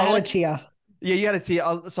 I had a tear. Yeah, you had a tear.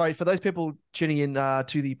 Sorry, for those people tuning in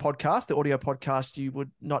to the podcast, the audio podcast, you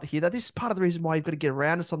would not hear that. This is part of the reason why you've got to get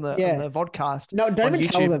around us on the vodcast. No, don't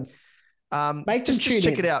even tell them. Just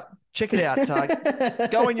check it out. Check it out.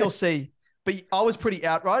 Go and you'll see. But I was pretty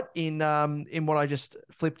outright in what I just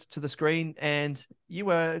flipped to the screen, and you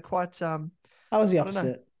were quite. I was the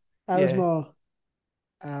opposite. I was more.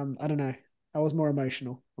 I don't know. I was more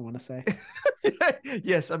emotional, I want to say.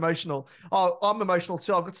 Yes, emotional. Oh, I'm emotional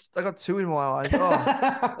too. I got 2 in my eyes.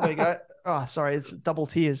 Oh, there you go. Oh, sorry, it's double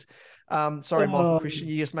tears. Sorry, Michael Christian,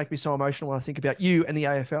 you just make me so emotional when I think about you and the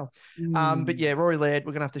AFL. But yeah, Rory Laird,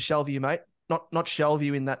 we're gonna have to shelve you, mate. Not shelve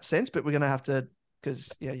you in that sense, but we're gonna have to,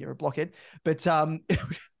 because you're a blockhead. But we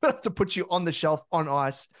have to put you on the shelf on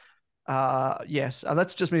ice. Yes, and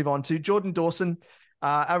let's just move on to Jordan Dawson.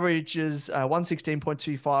 Averages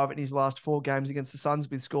 116.25 in his last 4 games against the Suns,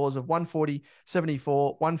 with scores of 140,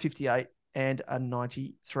 74, 158, and a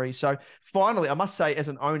 93. So finally, I must say, as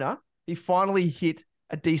an owner, he finally hit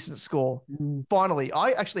a decent score. Finally,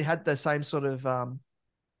 I actually had the same sort of,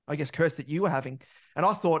 curse that you were having, and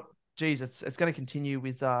I thought, geez, it's going to continue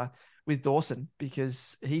with Dawson,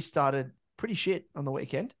 because he started pretty shit on the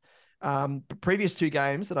weekend. Previous 2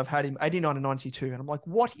 games that I've had him 89 and 92, and I'm like,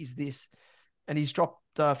 what is this? And he's dropped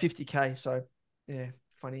 50K. So yeah,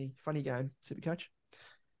 funny game, SuperCoach.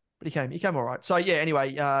 But he came all right. So yeah, anyway,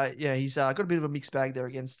 he's got a bit of a mixed bag there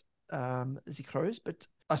against the Crows, but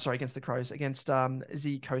against the Crows, against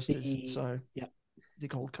the Coasters. The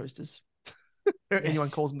Gold Coasters. Yes.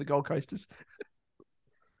 Anyone calls them the Gold Coasters?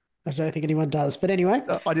 I don't think anyone does, but anyway.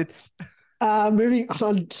 I did. Moving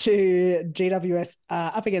on to GWS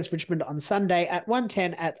up against Richmond on Sunday at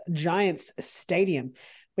 1:10 at Giants Stadium.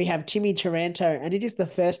 We have Timmy Taranto, and it is the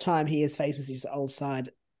first time he faces his old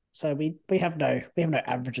side. So we have no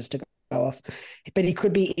averages to go off, but he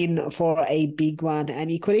could be in for a big one, and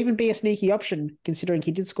he could even be a sneaky option, considering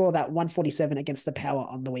he did score that 147 against the Power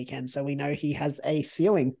on the weekend. So we know he has a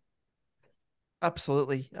ceiling.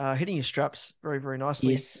 Absolutely. Hitting his straps very, very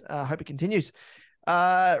nicely. Yes. Hope it continues.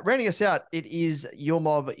 Rounding us out, it is your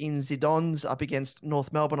mob in Zidons up against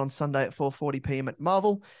North Melbourne on Sunday at 4:40 p.m. at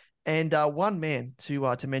Marvel. And one man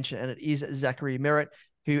to mention, and it is Zachary Merritt,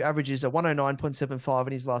 who averages a 109.75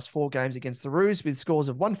 in his last 4 games against the Roos, with scores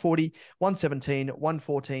of 140, 117,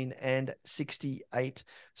 114, and 68.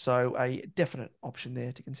 So a definite option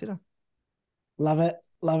there to consider. Love it.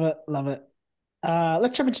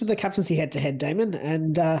 Let's jump into the captaincy head-to-head, Damon.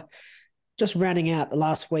 And just rounding out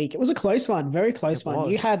last week, it was a close one, very close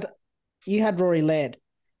one. You had Rory Laird,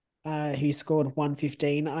 who scored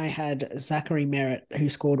 115. I had Zachary Merritt, who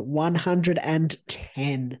scored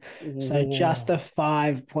 110. Ooh. So just the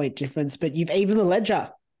 5-point difference, but you've evened the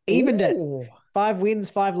ledger, it. 5 wins,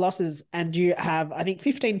 5 losses, and you have, I think,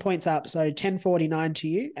 15 points up. So 1049 to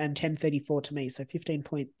you and 1034 to me. So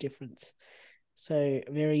 15-point difference. So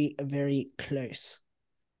very, very close.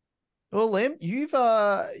 Well, Liam, you've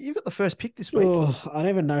got the first pick this week. Oh, I don't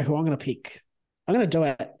even know who I'm going to pick. I'm going to do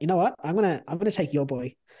it. You know what? I'm going to take your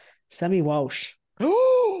boy, Sammy Walsh.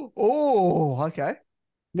 Oh, okay.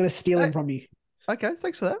 I'm going to steal him from you. Okay,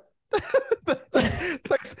 thanks for that.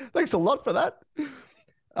 thanks a lot for that.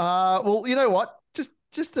 Well, you know what? Just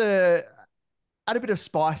to add a bit of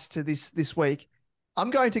spice to this week, I'm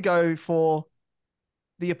going to go for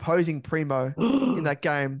the opposing primo in that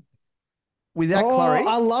game. Without Clary.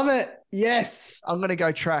 I love it. Yes. I'm going to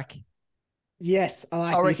go Track. Yes,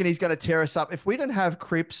 I reckon he's going to tear us up. If we don't have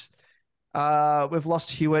Cripps, we've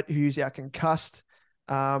lost Hewitt, who's out concussed.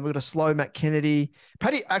 We've got a slow Matt Kennedy.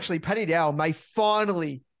 Paddy Dow may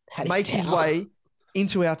finally make his way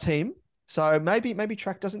into our team. So maybe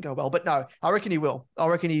Track doesn't go well. But no, I reckon he will. I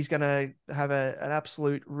reckon he's going to have an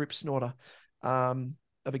absolute rip snorter of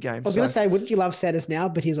a game. I was going to say, wouldn't you love Setters now?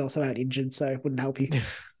 But he's also out injured, so it wouldn't help you.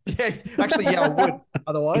 Yeah, actually, I would.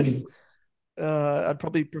 Otherwise, I'd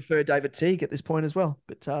probably prefer David Teague at this point as well.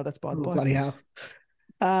 But that's by the by. Bloody hell.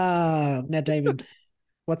 Now, David,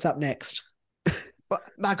 what's up next?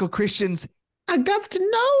 Michael Christian's I got to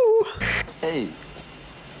know. Hey,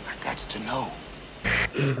 I got to know.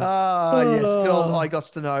 Yes, good old I got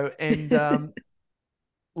to know. And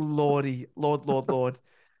Lord.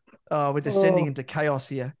 We're descending into chaos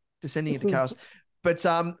here. But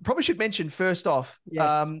probably should mention first off,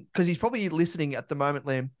 because he's probably listening at the moment,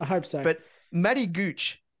 Liam. I hope so. But Matty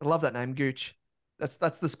Gooch, I love that name, Gooch. That's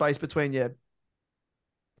the space between your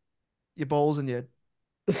your balls and your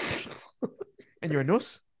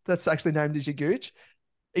nuss. That's actually named as your gooch.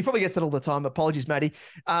 He probably gets it all the time. Apologies, Matty.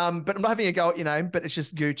 But I'm not having a go at your name, but it's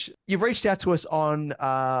just Gooch. You've reached out to us on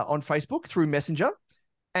Facebook through Messenger,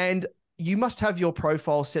 and you must have your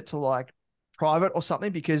profile set to like private or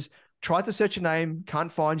something, because tried to search your name,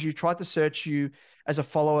 can't find you, tried to search you as a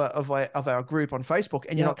follower of our group on Facebook,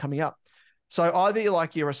 and you're not coming up. So either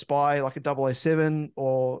you're a spy, like a 007,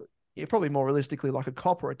 or you're probably more realistically like a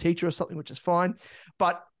cop or a teacher or something, which is fine.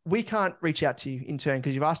 But we can't reach out to you in turn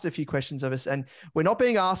because you've asked a few questions of us, and we're not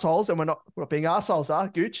being assholes, and we're not being assholes,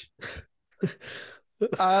 Gooch?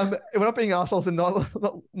 We're not being assholes and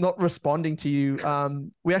not responding to you.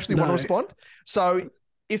 We actually want to respond. So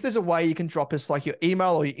if there's a way you can drop us like your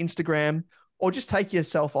email or your Instagram, or just take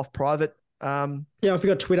yourself off private. If we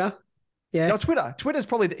got Twitter. Yeah. No, Twitter. Twitter's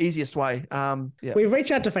probably the easiest way. We've reached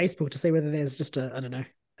out to Facebook to see whether there's just a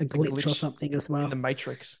glitch or something as well. In the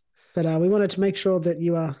Matrix. But we wanted to make sure that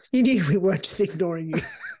you knew we weren't just ignoring you.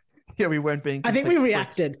 Yeah, we weren't being. I think we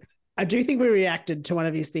reacted. I do think we reacted to one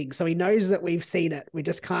of his things, so he knows that we've seen it. We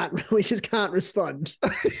just can't respond.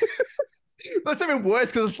 That's even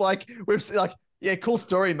worse because it's like yeah, cool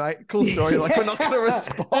story, mate. Cool story. Like we're not going to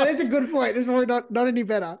respond. That is a good point. It's probably not any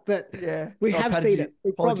better, but yeah, we have seen it.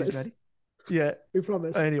 We promise. Matty. Yeah, we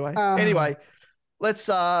promise. Anyway, let's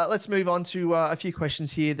move on to a few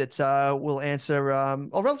questions here that we'll answer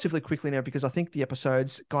relatively quickly now, because I think the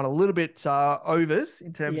episode's gone a little bit over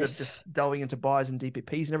in terms of just delving into buys and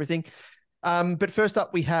DPPs and everything. But first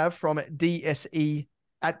up, we have from DSE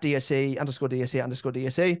at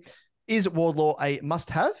DSE_DSE_DSE. Is Wardlaw a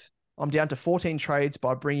must-have? I'm down to 14 trades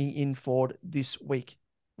by bringing in Ford this week.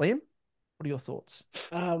 Liam, what are your thoughts?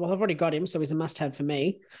 Well, I've already got him, so he's a must-have for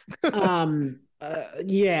me. I don't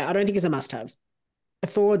think he's a must-have.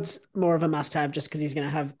 Ford's more of a must-have just because he's going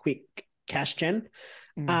to have quick cash gen.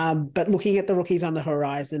 But looking at the rookies on the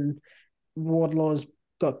horizon, Wardlaw's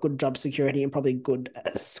got good job security and probably good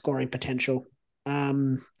scoring potential.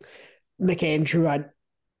 McAndrew, I'd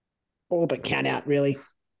all but count out, really.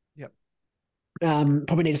 Yep.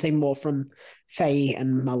 Probably need to see more from Faye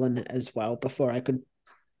and Mullen as well before I could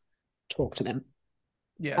talk to them.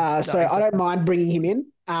 Yeah. Exactly. I don't mind bringing him in,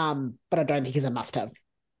 but I don't think he's a must-have.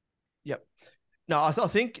 Yep. No, I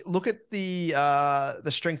think look at the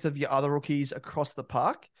strength of your other rookies across the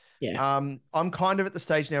park. Yeah. I'm kind of at the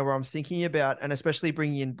stage now where I'm thinking about, and especially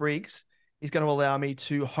bringing in Briggs, is going to allow me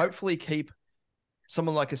to hopefully keep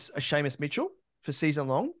someone like a Seamus Mitchell for season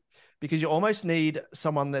long, because you almost need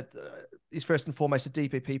someone that is first and foremost a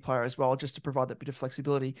DPP player as well, just to provide that bit of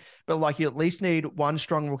flexibility. But like you at least need one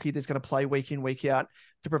strong rookie that's going to play week in, week out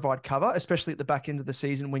to provide cover, especially at the back end of the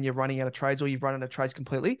season when you're running out of trades or you've run out of trades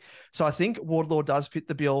completely. So I think Wardlaw does fit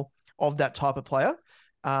the bill of that type of player.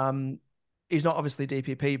 He's not obviously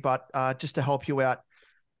DPP, but just to help you out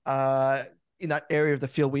in that area of the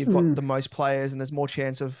field where you've got the most players and there's more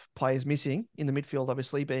chance of players missing in the midfield,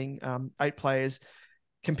 obviously being 8 players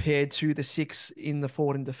compared to the 6 in the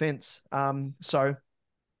forward and defense. So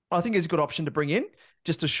I think it's a good option to bring in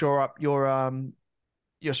just to shore up your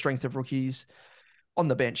strength of rookies on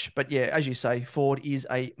the bench. But yeah, as you say, Ford is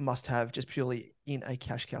a must-have just purely in a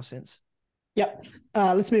cash cow sense. Yep.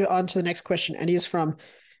 Let's move on to the next question. And he is from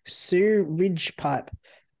Sue Ridgepipe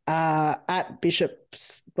at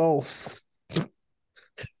Bishop's Balls.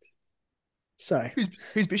 Sorry.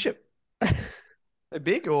 Who's Bishop? They're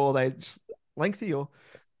big or they lengthy or?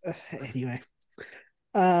 Anyway,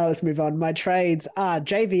 let's move on. My trades are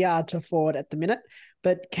JVR to Ford at the minute,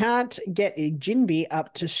 but can't get Jinby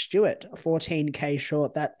up to Stewart, 14k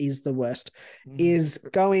short. That is the worst. Is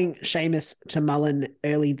going Seamus to Mullen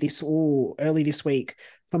early this week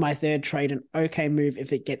for my third trade an okay move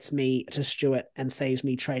if it gets me to Stewart and saves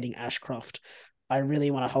me trading Ashcroft. I really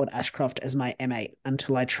want to hold Ashcroft as my M8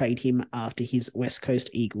 until I trade him after his West Coast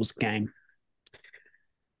Eagles game.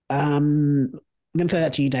 I'm going to throw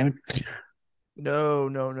that to you, Damon. No.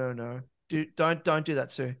 Don't do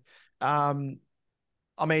that, Sue. I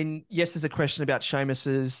mean, yes, there's a question about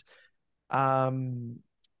Seamus's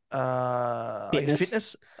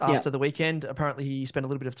fitness after the weekend. Apparently, he spent a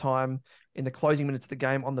little bit of time in the closing minutes of the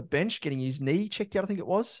game on the bench getting his knee checked out, I think it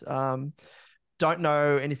was. Don't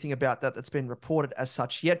know anything about that that's been reported as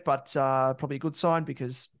such yet, but probably a good sign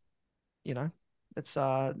because, it's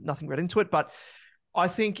nothing read into it. But I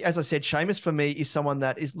think, as I said, Seamus for me is someone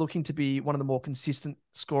that is looking to be one of the more consistent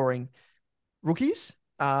scoring rookies.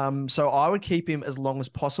 So I would keep him as long as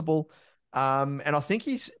possible. And I think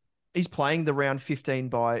he's playing the round 15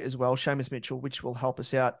 bye as well, Seamus Mitchell, which will help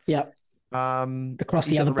us out. Yep. Across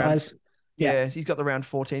the other buys. Yeah, he's got the round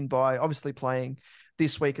 14 bye, obviously playing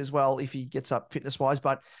this week as well if he gets up fitness-wise.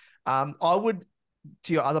 But I would,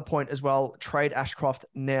 to your other point as well, trade Ashcroft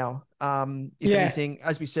now. If anything,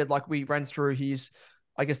 as we said, like we ran through his,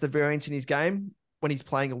 I guess, the variance in his game when he's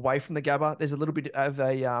playing away from the Gabba. There's a little bit of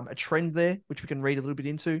a trend there, which we can read a little bit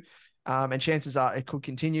into, and chances are it could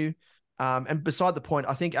continue. And beside the point,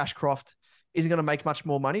 I think Ashcroft isn't going to make much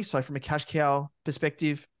more money. So from a cash cow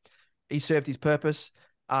perspective, he served his purpose.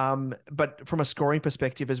 But from a scoring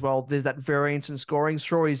perspective as well, there's that variance in scoring.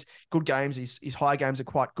 Sure, his good games, his high games are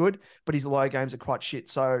quite good, but his low games are quite shit.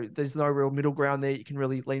 So there's no real middle ground there you can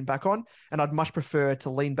really lean back on. And I'd much prefer to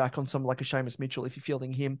lean back on someone like a Seamus Mitchell if you're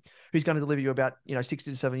fielding him, who's going to deliver you about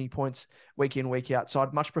 60 to 70 points week in, week out. So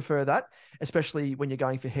I'd much prefer that, especially when you're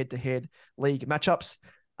going for head-to-head league matchups.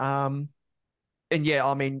 And yeah,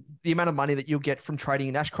 I mean, the amount of money that you'll get from trading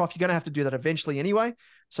in Ashcroft, you're going to have to do that eventually anyway.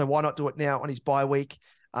 So why not do it now on his bye week?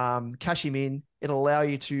 Cash him in. It'll allow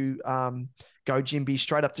you to go Jimby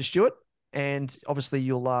straight up to Stewart, and obviously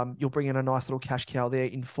you'll bring in a nice little cash cow there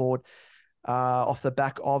in Ford off the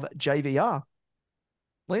back of JVR.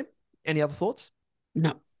 Liam, any other thoughts?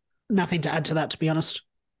 No, nothing to add to that, to be honest.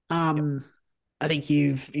 I think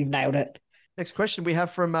you've nailed it. Next question we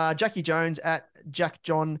have from Jackie Jones at Jack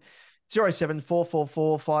John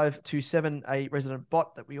 074445227, a resident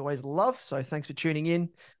bot that we always love. So thanks for tuning in.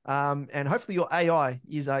 And hopefully your AI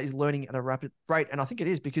is learning at a rapid rate. And I think it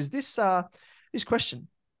is, because this question,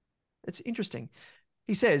 it's interesting.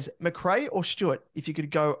 He says, McRae or Stewart, if you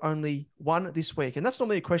could go only one this week? And that's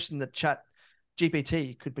normally a question that Chat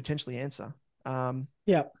GPT could potentially answer.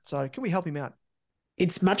 Yeah. So can we help him out?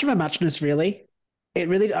 It's much of a muchness, really.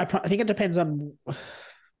 I think it depends on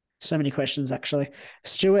so many questions, actually.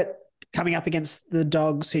 Stewart coming up against the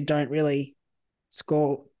Dogs, who don't really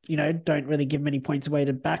score, don't really give many points away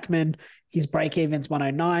to backmen. His break-even's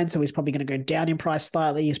 109, so he's probably going to go down in price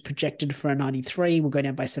slightly. He's projected for a 93. We'll go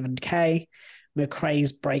down by 7K.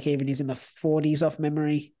 McRae's break-even is in the 40s off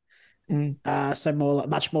memory. So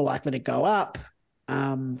much more likely to go up.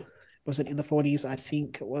 Was it in the 40s? I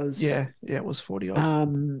think it was. Yeah, it was 40 off.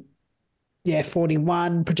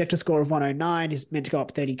 41. Projected score of 109 is meant to go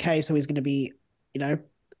up 30K, so he's going to be,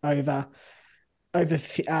 over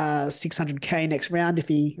 600K next round if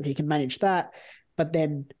he can manage that. But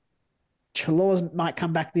then Chalors might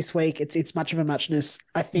come back this week. It's much of a muchness.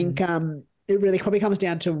 I think it really probably comes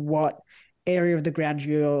down to what area of the ground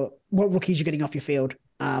what rookies you're getting off your field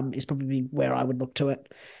is probably where I would look to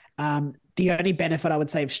it. The only benefit I would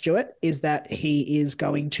say of Stewart is that he is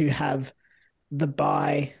going to have the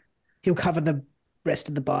bye. He'll cover the rest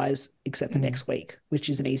of the buys except for next week, which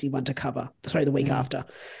is an easy one to cover. Sorry, the week after.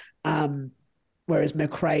 Whereas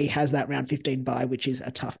McRae has that round 15 bye, which is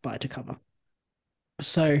a tough bye to cover.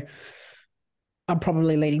 So I'm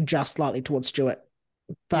probably leaning just slightly towards Stewart,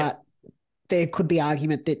 but there could be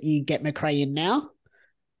argument that you get McRae in now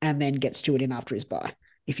and then get Stewart in after his bye,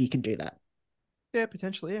 if you can do that. Yeah,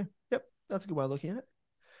 potentially. Yeah. Yep. That's a good way of looking at it.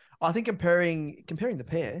 I think comparing the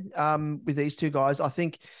pair with these two guys, I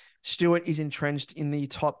think Stewart is entrenched in the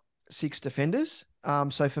top 6 defenders.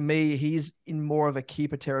 So for me, he's in more of a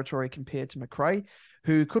keeper territory compared to McRae,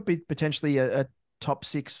 who could be potentially a top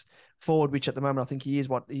 6 forward, which at the moment I think he is.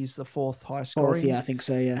 He's the 4th highest scoring. Yeah, I think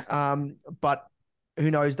so. Yeah. But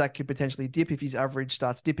who knows, that could potentially dip if his average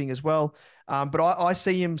starts dipping as well. But I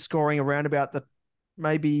see him scoring around about the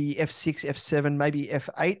maybe F6, F7, maybe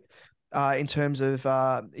F8 in terms of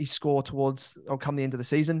his score towards or come the end of the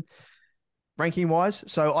season, ranking wise.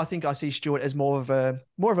 So I think I see Stewart as more of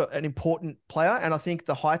an important player, and I think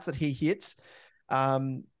the heights that he hits are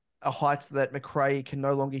heights that McRae can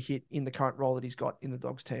no longer hit in the current role that he's got in the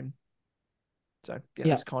Dogs team. So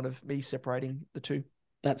that's kind of me separating the two.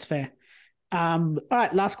 That's fair. All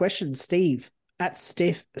right, last question. Steve at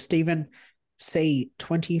Stephen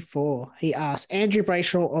C24. He asks, Andrew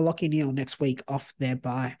Brayshaw or Lachie Neale next week off their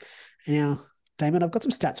bye. Now, Damon, I've got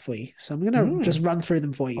some stats for you, so I'm going to just run through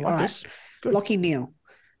them for you. All right. Lachie Neale,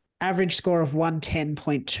 average score of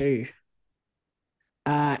 110.2.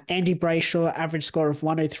 Andy Brayshaw, average score of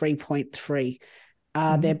 103.3.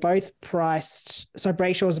 They're both priced. So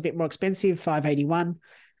Brayshaw is a bit more expensive, 581.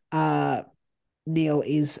 Neale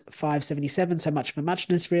is 577, so much of a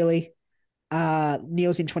muchness, really.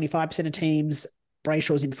 Neale's in 25% of teams.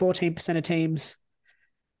 Brayshaw's in 14% of teams.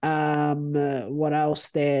 What else?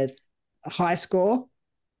 Their high score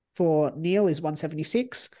for Neale is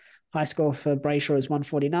 176. High score for Brayshaw is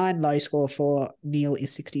 149. Low score for Neale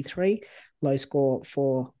is 63. Low score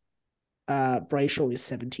for Brayshaw is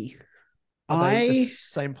 70. Are they the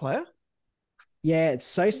same player? Yeah, it's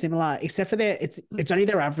so similar, except for it's only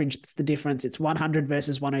their average that's the difference. It's 100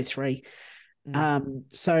 versus 103.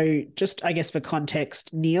 So just, I guess, for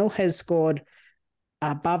context, Neale has scored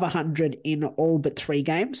above 100 in all but 3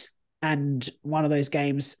 games. And one of those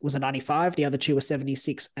games was a 95. The other 2 were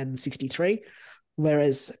 76 and 63.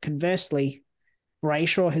 Whereas conversely,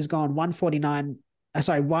 Brayshaw has gone 149,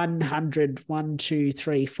 100, 1, 2,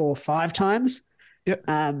 3, 4, 5 times. Yep.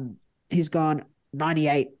 He's gone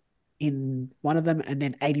 98 in one of them, and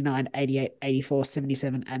then 89, 88, 84,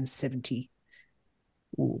 77, and 70.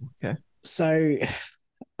 Ooh, okay. So,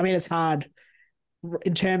 I mean, it's hard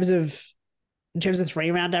in terms of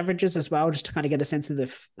 3-round averages as well, just to kind of get a sense of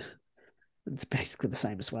it's basically the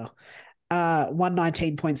same as well.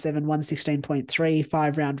 119.7, 116.3,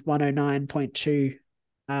 5-round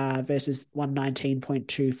 109.2 versus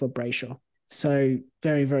 119.2 for Brayshaw. So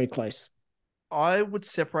very, very close. I would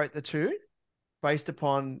separate the two based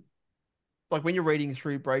upon, like, when you're reading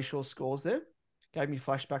through Brayshaw's scores there, gave me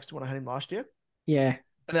flashbacks to when I had him last year. Yeah.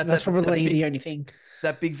 And that's probably the only thing.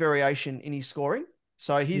 That big variation in his scoring.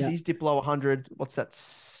 So he's dipped below 100. What's that?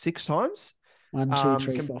 6 times? 1, 2,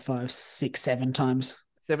 3, 4, 5, 6, 7 times.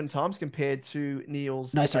 7 times compared to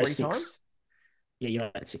Neil's 3 6 times. Yeah,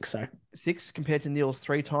 you're at 6. So 6 compared to Neil's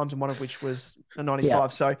 3 times, and one of which was a 95. Yeah.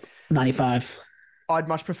 So 95. I'd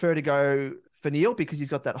much prefer to go for Neil because he's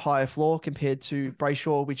got that higher floor compared to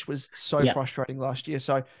Brayshaw, which was so frustrating last year.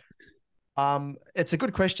 So it's a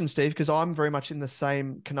good question, Steve, because I'm very much in the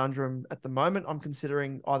same conundrum at the moment. I'm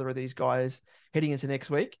considering either of these guys heading into next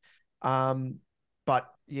week. But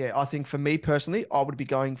yeah, I think for me personally, I would be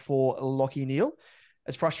going for Lockie Neal.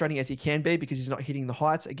 As frustrating as he can be because he's not hitting the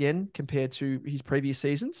heights again compared to his previous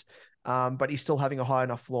seasons. But he's still having a high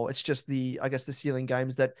enough floor. It's just the ceiling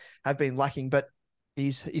games that have been lacking, but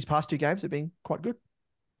his past 2 games have been quite good.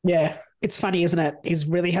 Yeah. It's funny, isn't it? He's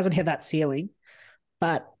really hasn't hit that ceiling,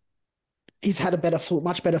 but he's had a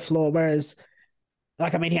much better floor. Whereas,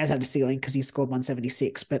 like, I mean, he has had a ceiling because he scored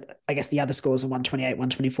 176, but I guess the other scores are 128,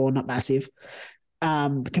 124, not massive.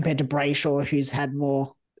 Compared to Brayshaw, who's had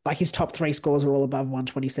more, like his top 3 scores are all above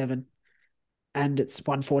 127, and it's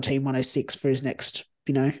 114, 106 for his next,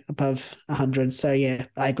 above 100. So yeah,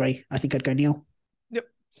 I agree. I think I'd go Neil. Yep.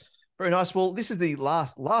 Very nice. Well, this is the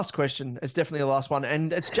last question. It's definitely the last one,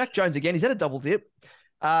 and it's Jack Jones again. He's had a double dip.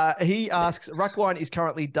 He asks, Ruckline is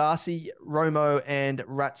currently Darcy, Romo, and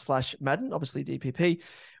Rat/Madden, obviously DPP.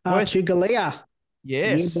 To Galea.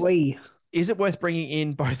 Yes. Yeah, boy. Is it worth bringing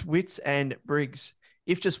in both Witts and Briggs?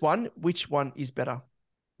 If just one, which one is better?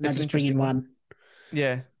 No, just bring in one.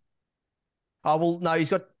 Yeah. Oh, well, no, he's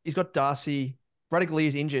got Darcy. Radaglia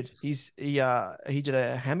is injured. He did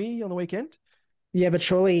a hammy on the weekend. Yeah, but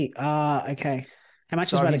surely, okay. How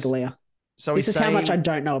much is Radaglia? So this is how much I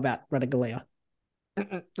don't know about Radaglia.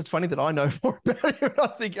 It's funny that I know more about him. I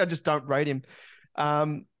think I just don't rate him.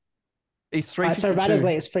 He's 352. So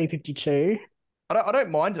Radaglia is 352. I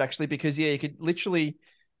don't mind it actually because you could literally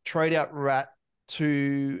trade out Rat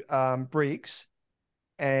to Briggs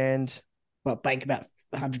and bank about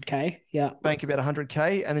 100k. Yeah, bank about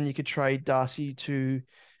 100k, and then you could trade Darcy to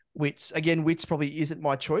Witts. Again, Witts probably isn't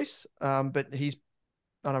my choice, but he's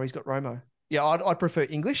got Romo. Yeah, I'd prefer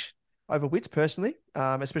English over Witts personally,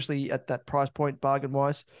 especially at that price point, bargain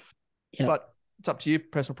wise. Yep. But it's up to you,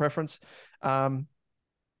 personal preference.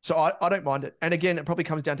 So I don't mind it. And again, it probably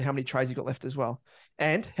comes down to how many trades you've got left as well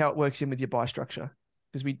and how it works in with your buy structure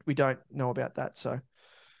because we don't know about that. So,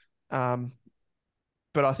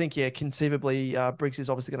 but I think, conceivably, Briggs is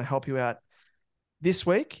obviously going to help you out this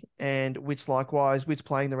week, and Witts likewise. Witts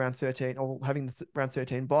playing the round 13 or having the round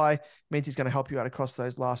 13 bye means he's going to help you out across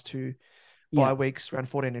those last 2 bye weeks, round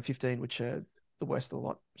 14 and 15, which are the worst of the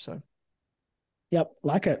lot. So, yep,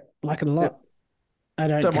 like it a lot. Yep. I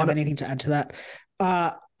don't have anything to add to that.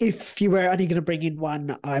 If you were only going to bring in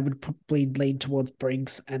one, I would probably lean towards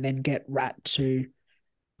Briggs and then get Rat to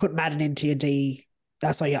put Madden into your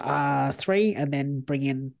your R3 and then bring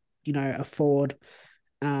in, a Ford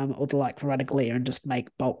or the like for Radaglia and just make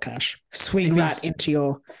bulk cash. Swing Rat into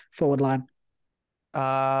your forward line. No,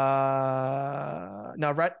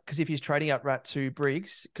 Rat, because if he's trading out Rat to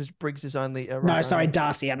Briggs, because Briggs is only a No, sorry,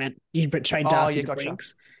 Darcy. I meant you trade Darcy to gotcha.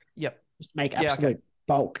 Briggs. Yep. Just make absolute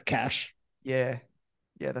bulk cash. Yeah.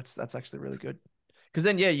 Yeah, that's actually really good. Because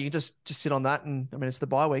then, you can just sit on that, and I mean, it's the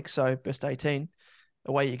bye week, so best 18,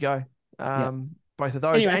 away you go. Both of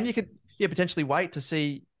those, anyway. And you could potentially wait to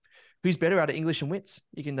see who's better out of English and Witts.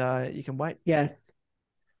 You can wait. Yeah,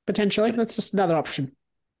 potentially. That's just another option.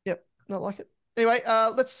 Yep, not like it. Anyway,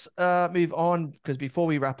 let's move on because before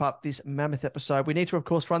we wrap up this mammoth episode, we need to, of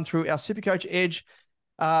course, run through our SuperCoach Edge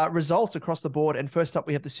results across the board. And first up,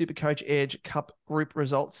 we have the SuperCoach Edge Cup group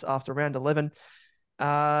results after round 11.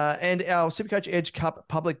 And our Supercoach Edge Cup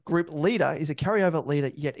public group leader is a carryover leader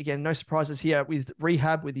yet again. No surprises here with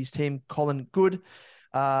Rehab with his team, Colin Good,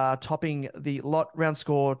 topping the lot round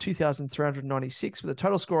score 2,396 with a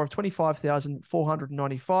total score of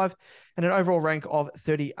 25,495 and an overall rank of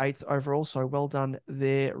 38th overall. So well done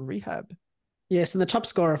there, Rehab. Yes, and the top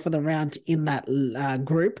scorer for the round in that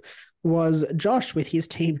group was Josh with his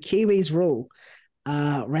team, Kiwis Rule.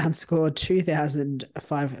 Round score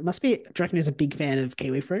 2,005. It must be, do you reckon he's a big fan of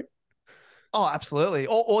kiwi fruit? Oh, absolutely.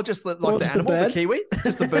 Or just like Or the just animal, the birds. kiwi,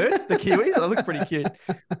 just the bird, the kiwi. They look pretty cute.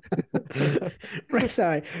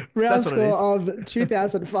 Sorry, round That's what it score of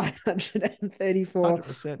 2,534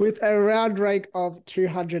 100%. with a round rank of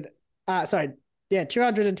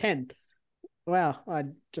 210. Wow, I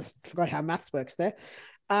just forgot how maths works there.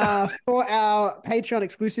 For our Patreon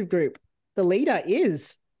exclusive group, the leader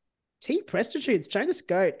is T Prestitutes, Jonas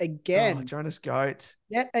Goat again. Oh, Jonas Goat.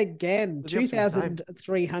 Yet again, What's the optimist name?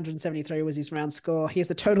 2,373 was his round score. He has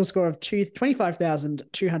a total score of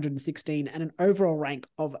 25,216 and an overall rank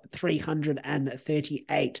of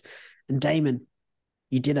 338. And Damon,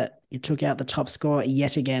 you did it. You took out the top score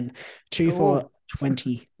yet again. 2 for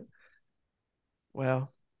 20. Wow.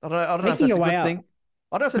 I don't know if Making that's a your way good up. thing.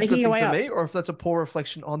 I don't know if that's a Making good your thing way for up. me or if that's a poor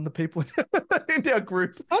reflection on the people in our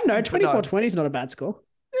group. Oh, no, But no. 24-20 is not a bad score.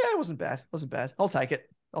 Yeah, it wasn't bad. I'll take it.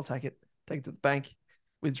 Take it to the bank,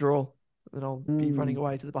 withdraw, then I'll be running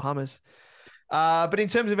away to the Bahamas. But in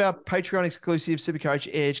terms of our Patreon exclusive Supercoach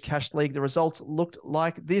Edge Cash League, the results looked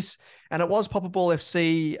like this. And it was Popperball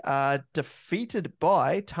FC defeated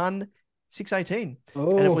by Ton 618.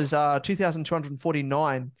 Oh. And it was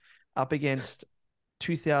 2,249 up against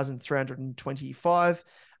 2,325.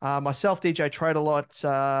 Myself, DJ Trade a Lot,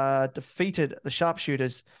 defeated the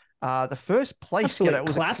Sharpshooters. The first place Absolute getter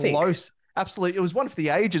was classic. a close. Absolutely. It was one for the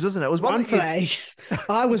ages, wasn't it? It was One one for the ages.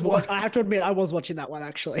 I have to admit, I was watching that one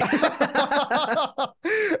actually.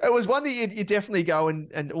 It was one that you definitely go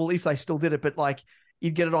and well, if they still did it, but like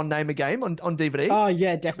you'd get it on Name a Game on DVD. Oh,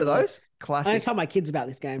 yeah, For definitely. those I don't classic. tell my kids about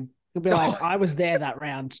this game. They'll be like, I was there that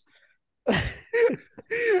round.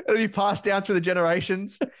 It'll be passed down through the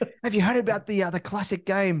generations. Have you heard about the classic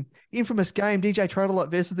game, infamous game, DJ Trodelot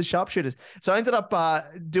versus the Sharpshooters? So I ended up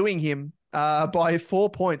doing him by 4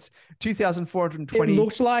 points, 2,420. It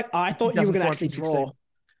looked like I thought you were going to actually draw.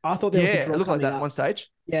 I thought there was a draw it looked like coming that at up. one stage.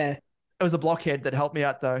 Yeah. It was a blockhead that helped me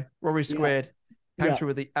out though. Rory Squared came Yeah. through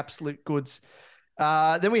with the absolute goods.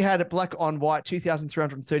 Then we had Black on White,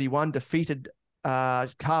 2,331, defeated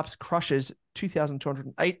Carps Crushers,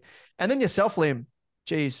 2,208. And then yourself, Liam.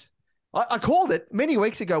 Jeez. I called it many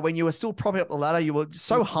weeks ago when you were still propping up the ladder. You were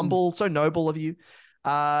so humble, so noble of you.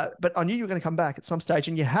 But I knew you were going to come back at some stage,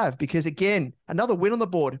 and you have, because again, another win on the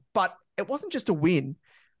board. But it wasn't just a win.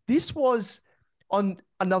 This was on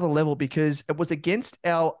another level because it was against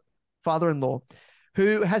our father-in-law,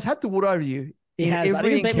 who has had the wood over you He in has. I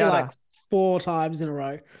every think he beat me encounter. like 4 times in a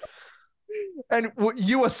row. And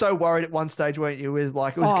you were so worried at one stage, weren't you? With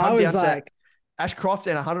like, it was I come was down like, to Ashcroft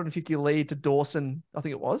and 150 lead to Dawson, I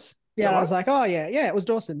think it was. Is yeah, that I right? was like, oh, yeah, it was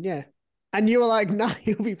Dawson, yeah. And you were like, no,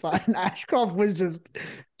 he'll be fine. Ashcroft was just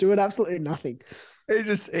doing absolutely nothing. He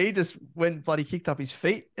just went bloody kicked up his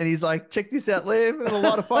feet and he's like, check this out, Liam. There's a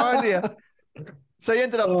lot of fire in here. So he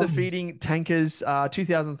ended up defeating Tankers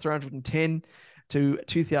 2,310 to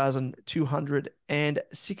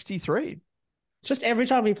 2,263. Just every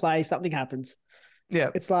time we play, something happens. Yeah.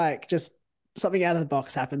 It's like just something out of the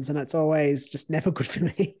box happens, and it's always just never good for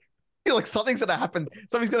me. You're like, something's going to happen.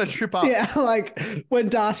 Something's going to trip up. Yeah, like when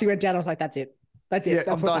Darcy went down, I was like, that's it. That's it. Yeah,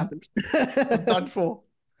 That's I'm what's done. happened. I'm done for.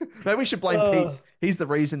 Maybe we should blame Pete. He's the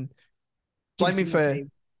reason. Blame him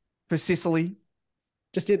for Sicily.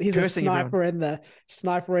 Just he's a cursing sniper in the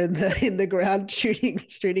ground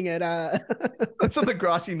shooting at That's on the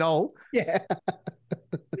grassy knoll. yeah.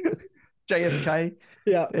 JFK.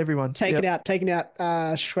 Yeah. Everyone. Taking Yep. out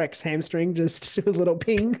Shrek's hamstring just with a little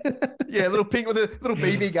ping. Yeah, little pink with a little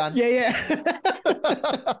BB gun. Yeah.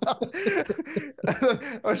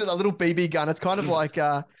 Actually, that little BB gun. It's kind of like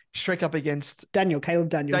Shrek up against Caleb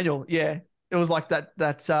Daniel. Daniel. Yeah. It was like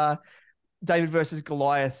that David versus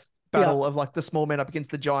Goliath battle of like the small man up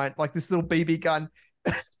against the giant, like this little BB gun.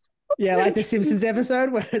 Yeah, like the Simpsons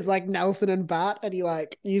episode where it's like Nelson and Bart and he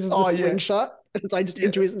like uses the slingshot. It's like just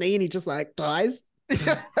into his knee and he just like dies.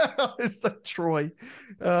 It's like Troy.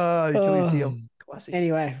 Achilles heel. Classic.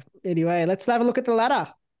 Anyway, let's have a look at the ladder.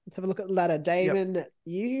 Damon,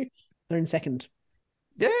 you are in second.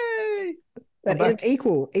 Yay! But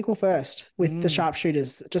equal first with the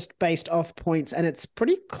Sharpshooters, just based off points, and it's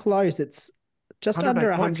pretty close. It's just 108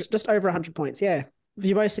 under 100, points. just over 100 points. Yeah,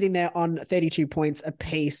 you're both sitting there on 32 points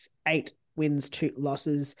apiece, 8 wins, 2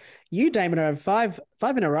 losses. You, Damon, are five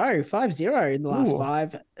in a row, 5-0 in the last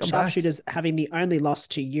 5. Sharpshooters having the only loss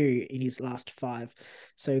to you in his last 5.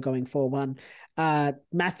 So going 4-1.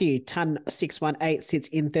 Matthew, Ton 618 sits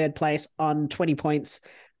in third place on 20 points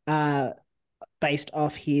based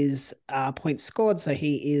off his points scored. So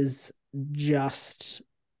he is just...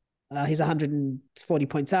 he's 140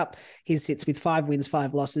 points up. He sits with 5 wins,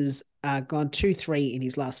 5 losses, gone 2-3 in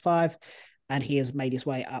his last 5, and he has made his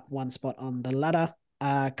way up 1 spot on the ladder.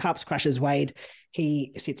 Cups crushes Wade.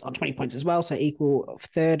 He sits on 20 points as well, so equal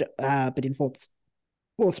third, but in fourth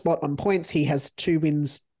spot on points. He has 5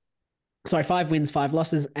 wins, 5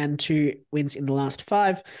 losses, and 2 wins in the last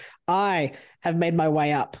 5. I have made my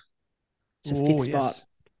way up to 5th spot.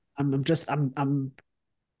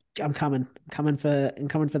 I'm coming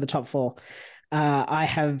for the top 4. I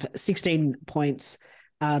have 16 points,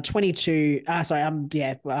 22. I'm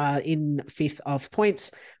in 5th of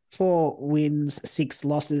points, 4 wins, 6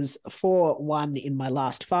 losses, 4-1 in my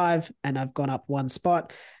last 5, and I've gone up 1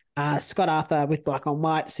 spot. Scott Arthur with black on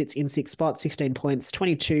white sits in 6th spot, 16 points,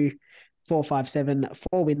 22, 4, 5, 7,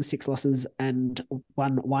 4 wins, 6 losses, and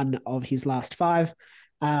 1 of his last 5.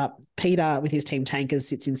 Peter with his team Tankers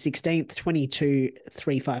sits in 16th, 22,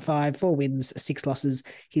 3, 5, 5, 4 wins, 6 losses.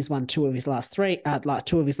 He's won 2 of his last 2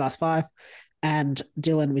 of his last 5. And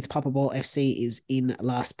Dylan with Papa Ball FC is in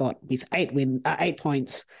last spot with 8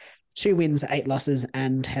 points, 2 wins, 8 losses,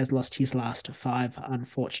 and has lost his last 5,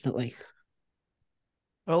 unfortunately.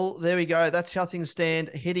 Well, there we go. That's how things stand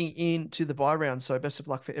heading into the bye round. So best of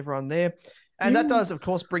luck for everyone there. And that does, of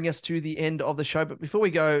course, bring us to the end of the show. But before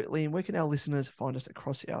we go, Liam, where can our listeners find us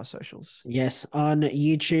across our socials? Yes, on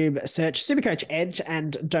YouTube, search SuperCoach Edge,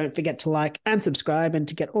 and don't forget to like and subscribe, and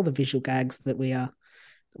to get all the visual gags that we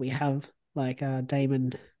have, like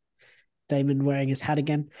Damon wearing his hat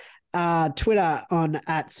again. Twitter on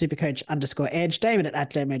 @SuperCoach_Edge, Damon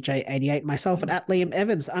at DamonJ88, myself at Liam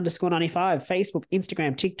Evans _95, Facebook,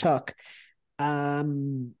 Instagram, TikTok,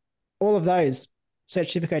 all of those.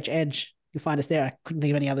 Search SuperCoach Edge. You'll find us there. I couldn't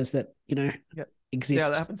think of any others that, exist. Yeah,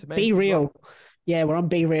 that happened to me. Be Real. Well. Yeah, we're on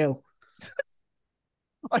Be Real.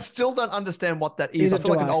 I still don't understand what that is. I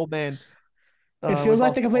feel like an old man. It feels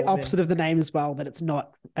like the complete opposite of the name as well, that it's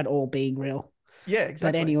not at all being real. Yeah,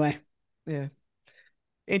 exactly. But anyway. Yeah.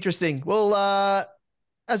 Interesting. Well,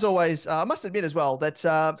 as always, I must admit as well that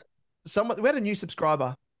we had a new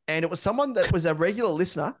subscriber, and it was someone that was a regular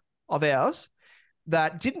listener of ours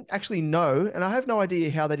that didn't actually know, and I have no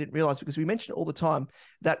idea how they didn't realize, because we mention it all the time,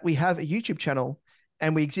 that we have a YouTube channel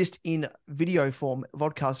and we exist in video form,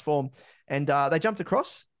 vodcast form, and they jumped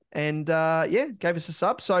across and gave us a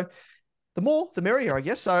sub. So the more, the merrier, I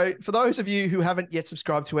guess. So for those of you who haven't yet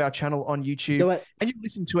subscribed to our channel on YouTube and you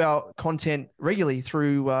listen to our content regularly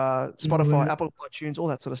through Spotify, Apple iTunes, all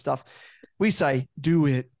that sort of stuff, we say, do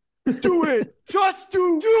it. Do it. Just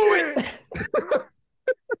do it.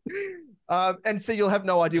 And so you'll have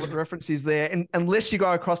no idea what the reference is there unless you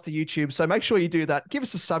go across to YouTube. So make sure you do that. Give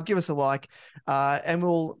us a sub, give us a like, and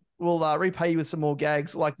we'll repay you with some more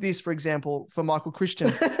gags like this, for example, for Michael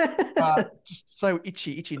Christian. Just so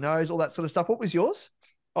itchy nose, all that sort of stuff. What was yours?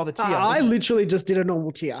 Oh, the tier. I literally just did a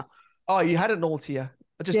normal tier. Oh, you had a normal tier.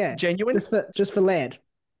 Just genuine? Just for lead.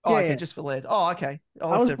 Oh, okay, just for lead. Oh, okay.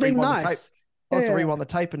 I was being nice. The tape. I'll have to rewind the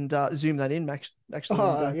tape and zoom that in,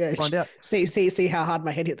 actually, find out. See how hard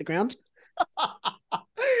my head hit the ground?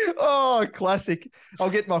 Oh, classic. I'll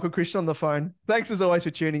get Michael Christian on the phone. Thanks as always for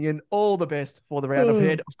tuning in. All the best for the round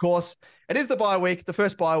ahead. Of course, it is the bye week, the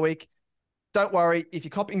first bye week. Don't worry if you're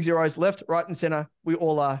copying zeros left, right, and center. We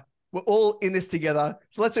all are. We're all in this together.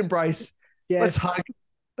 So let's embrace. Yes. Let's hug.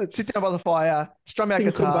 Let's sit down by the fire. Strum our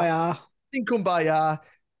guitar. Kumbaya. Sing kumbaya.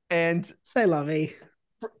 And say lovey.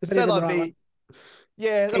 Say lovey.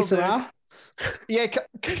 Yeah. Que sera? Yeah.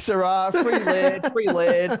 Que sera. Free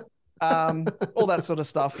lead. All that sort of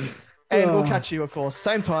stuff. And we'll catch you, of course,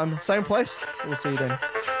 same time, same place. We'll see you then.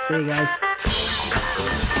 See you guys.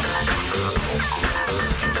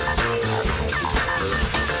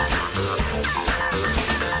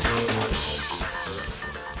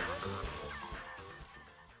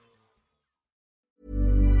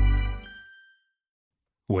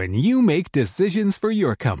 When you make decisions for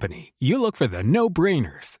your company, you look for the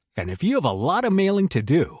no-brainers. And if you have a lot of mailing to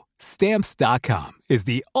do, Stamps.com is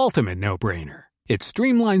the ultimate no-brainer. It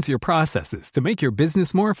streamlines your processes to make your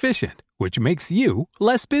business more efficient, which makes you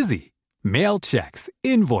less busy. Mail checks,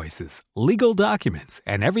 invoices, legal documents,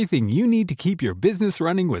 and everything you need to keep your business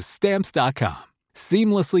running with Stamps.com.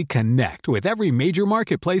 Seamlessly connect with every major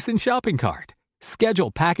marketplace and shopping cart. Schedule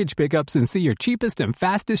package pickups and see your cheapest and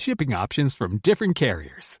fastest shipping options from different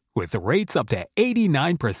carriers, with rates up to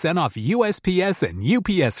 89% off USPS and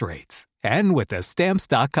UPS rates. And with the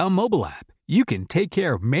Stamps.com mobile app, you can take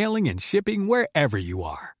care of mailing and shipping wherever you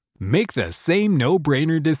are. Make the same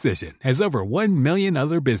no-brainer decision as over 1 million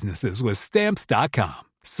other businesses with Stamps.com.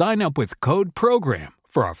 Sign up with code PROGRAM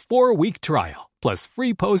for a 4-week trial, plus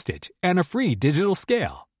free postage and a free digital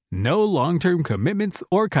scale. No long-term commitments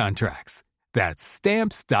or contracts. That's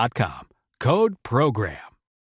Stamps.com. Code PROGRAM.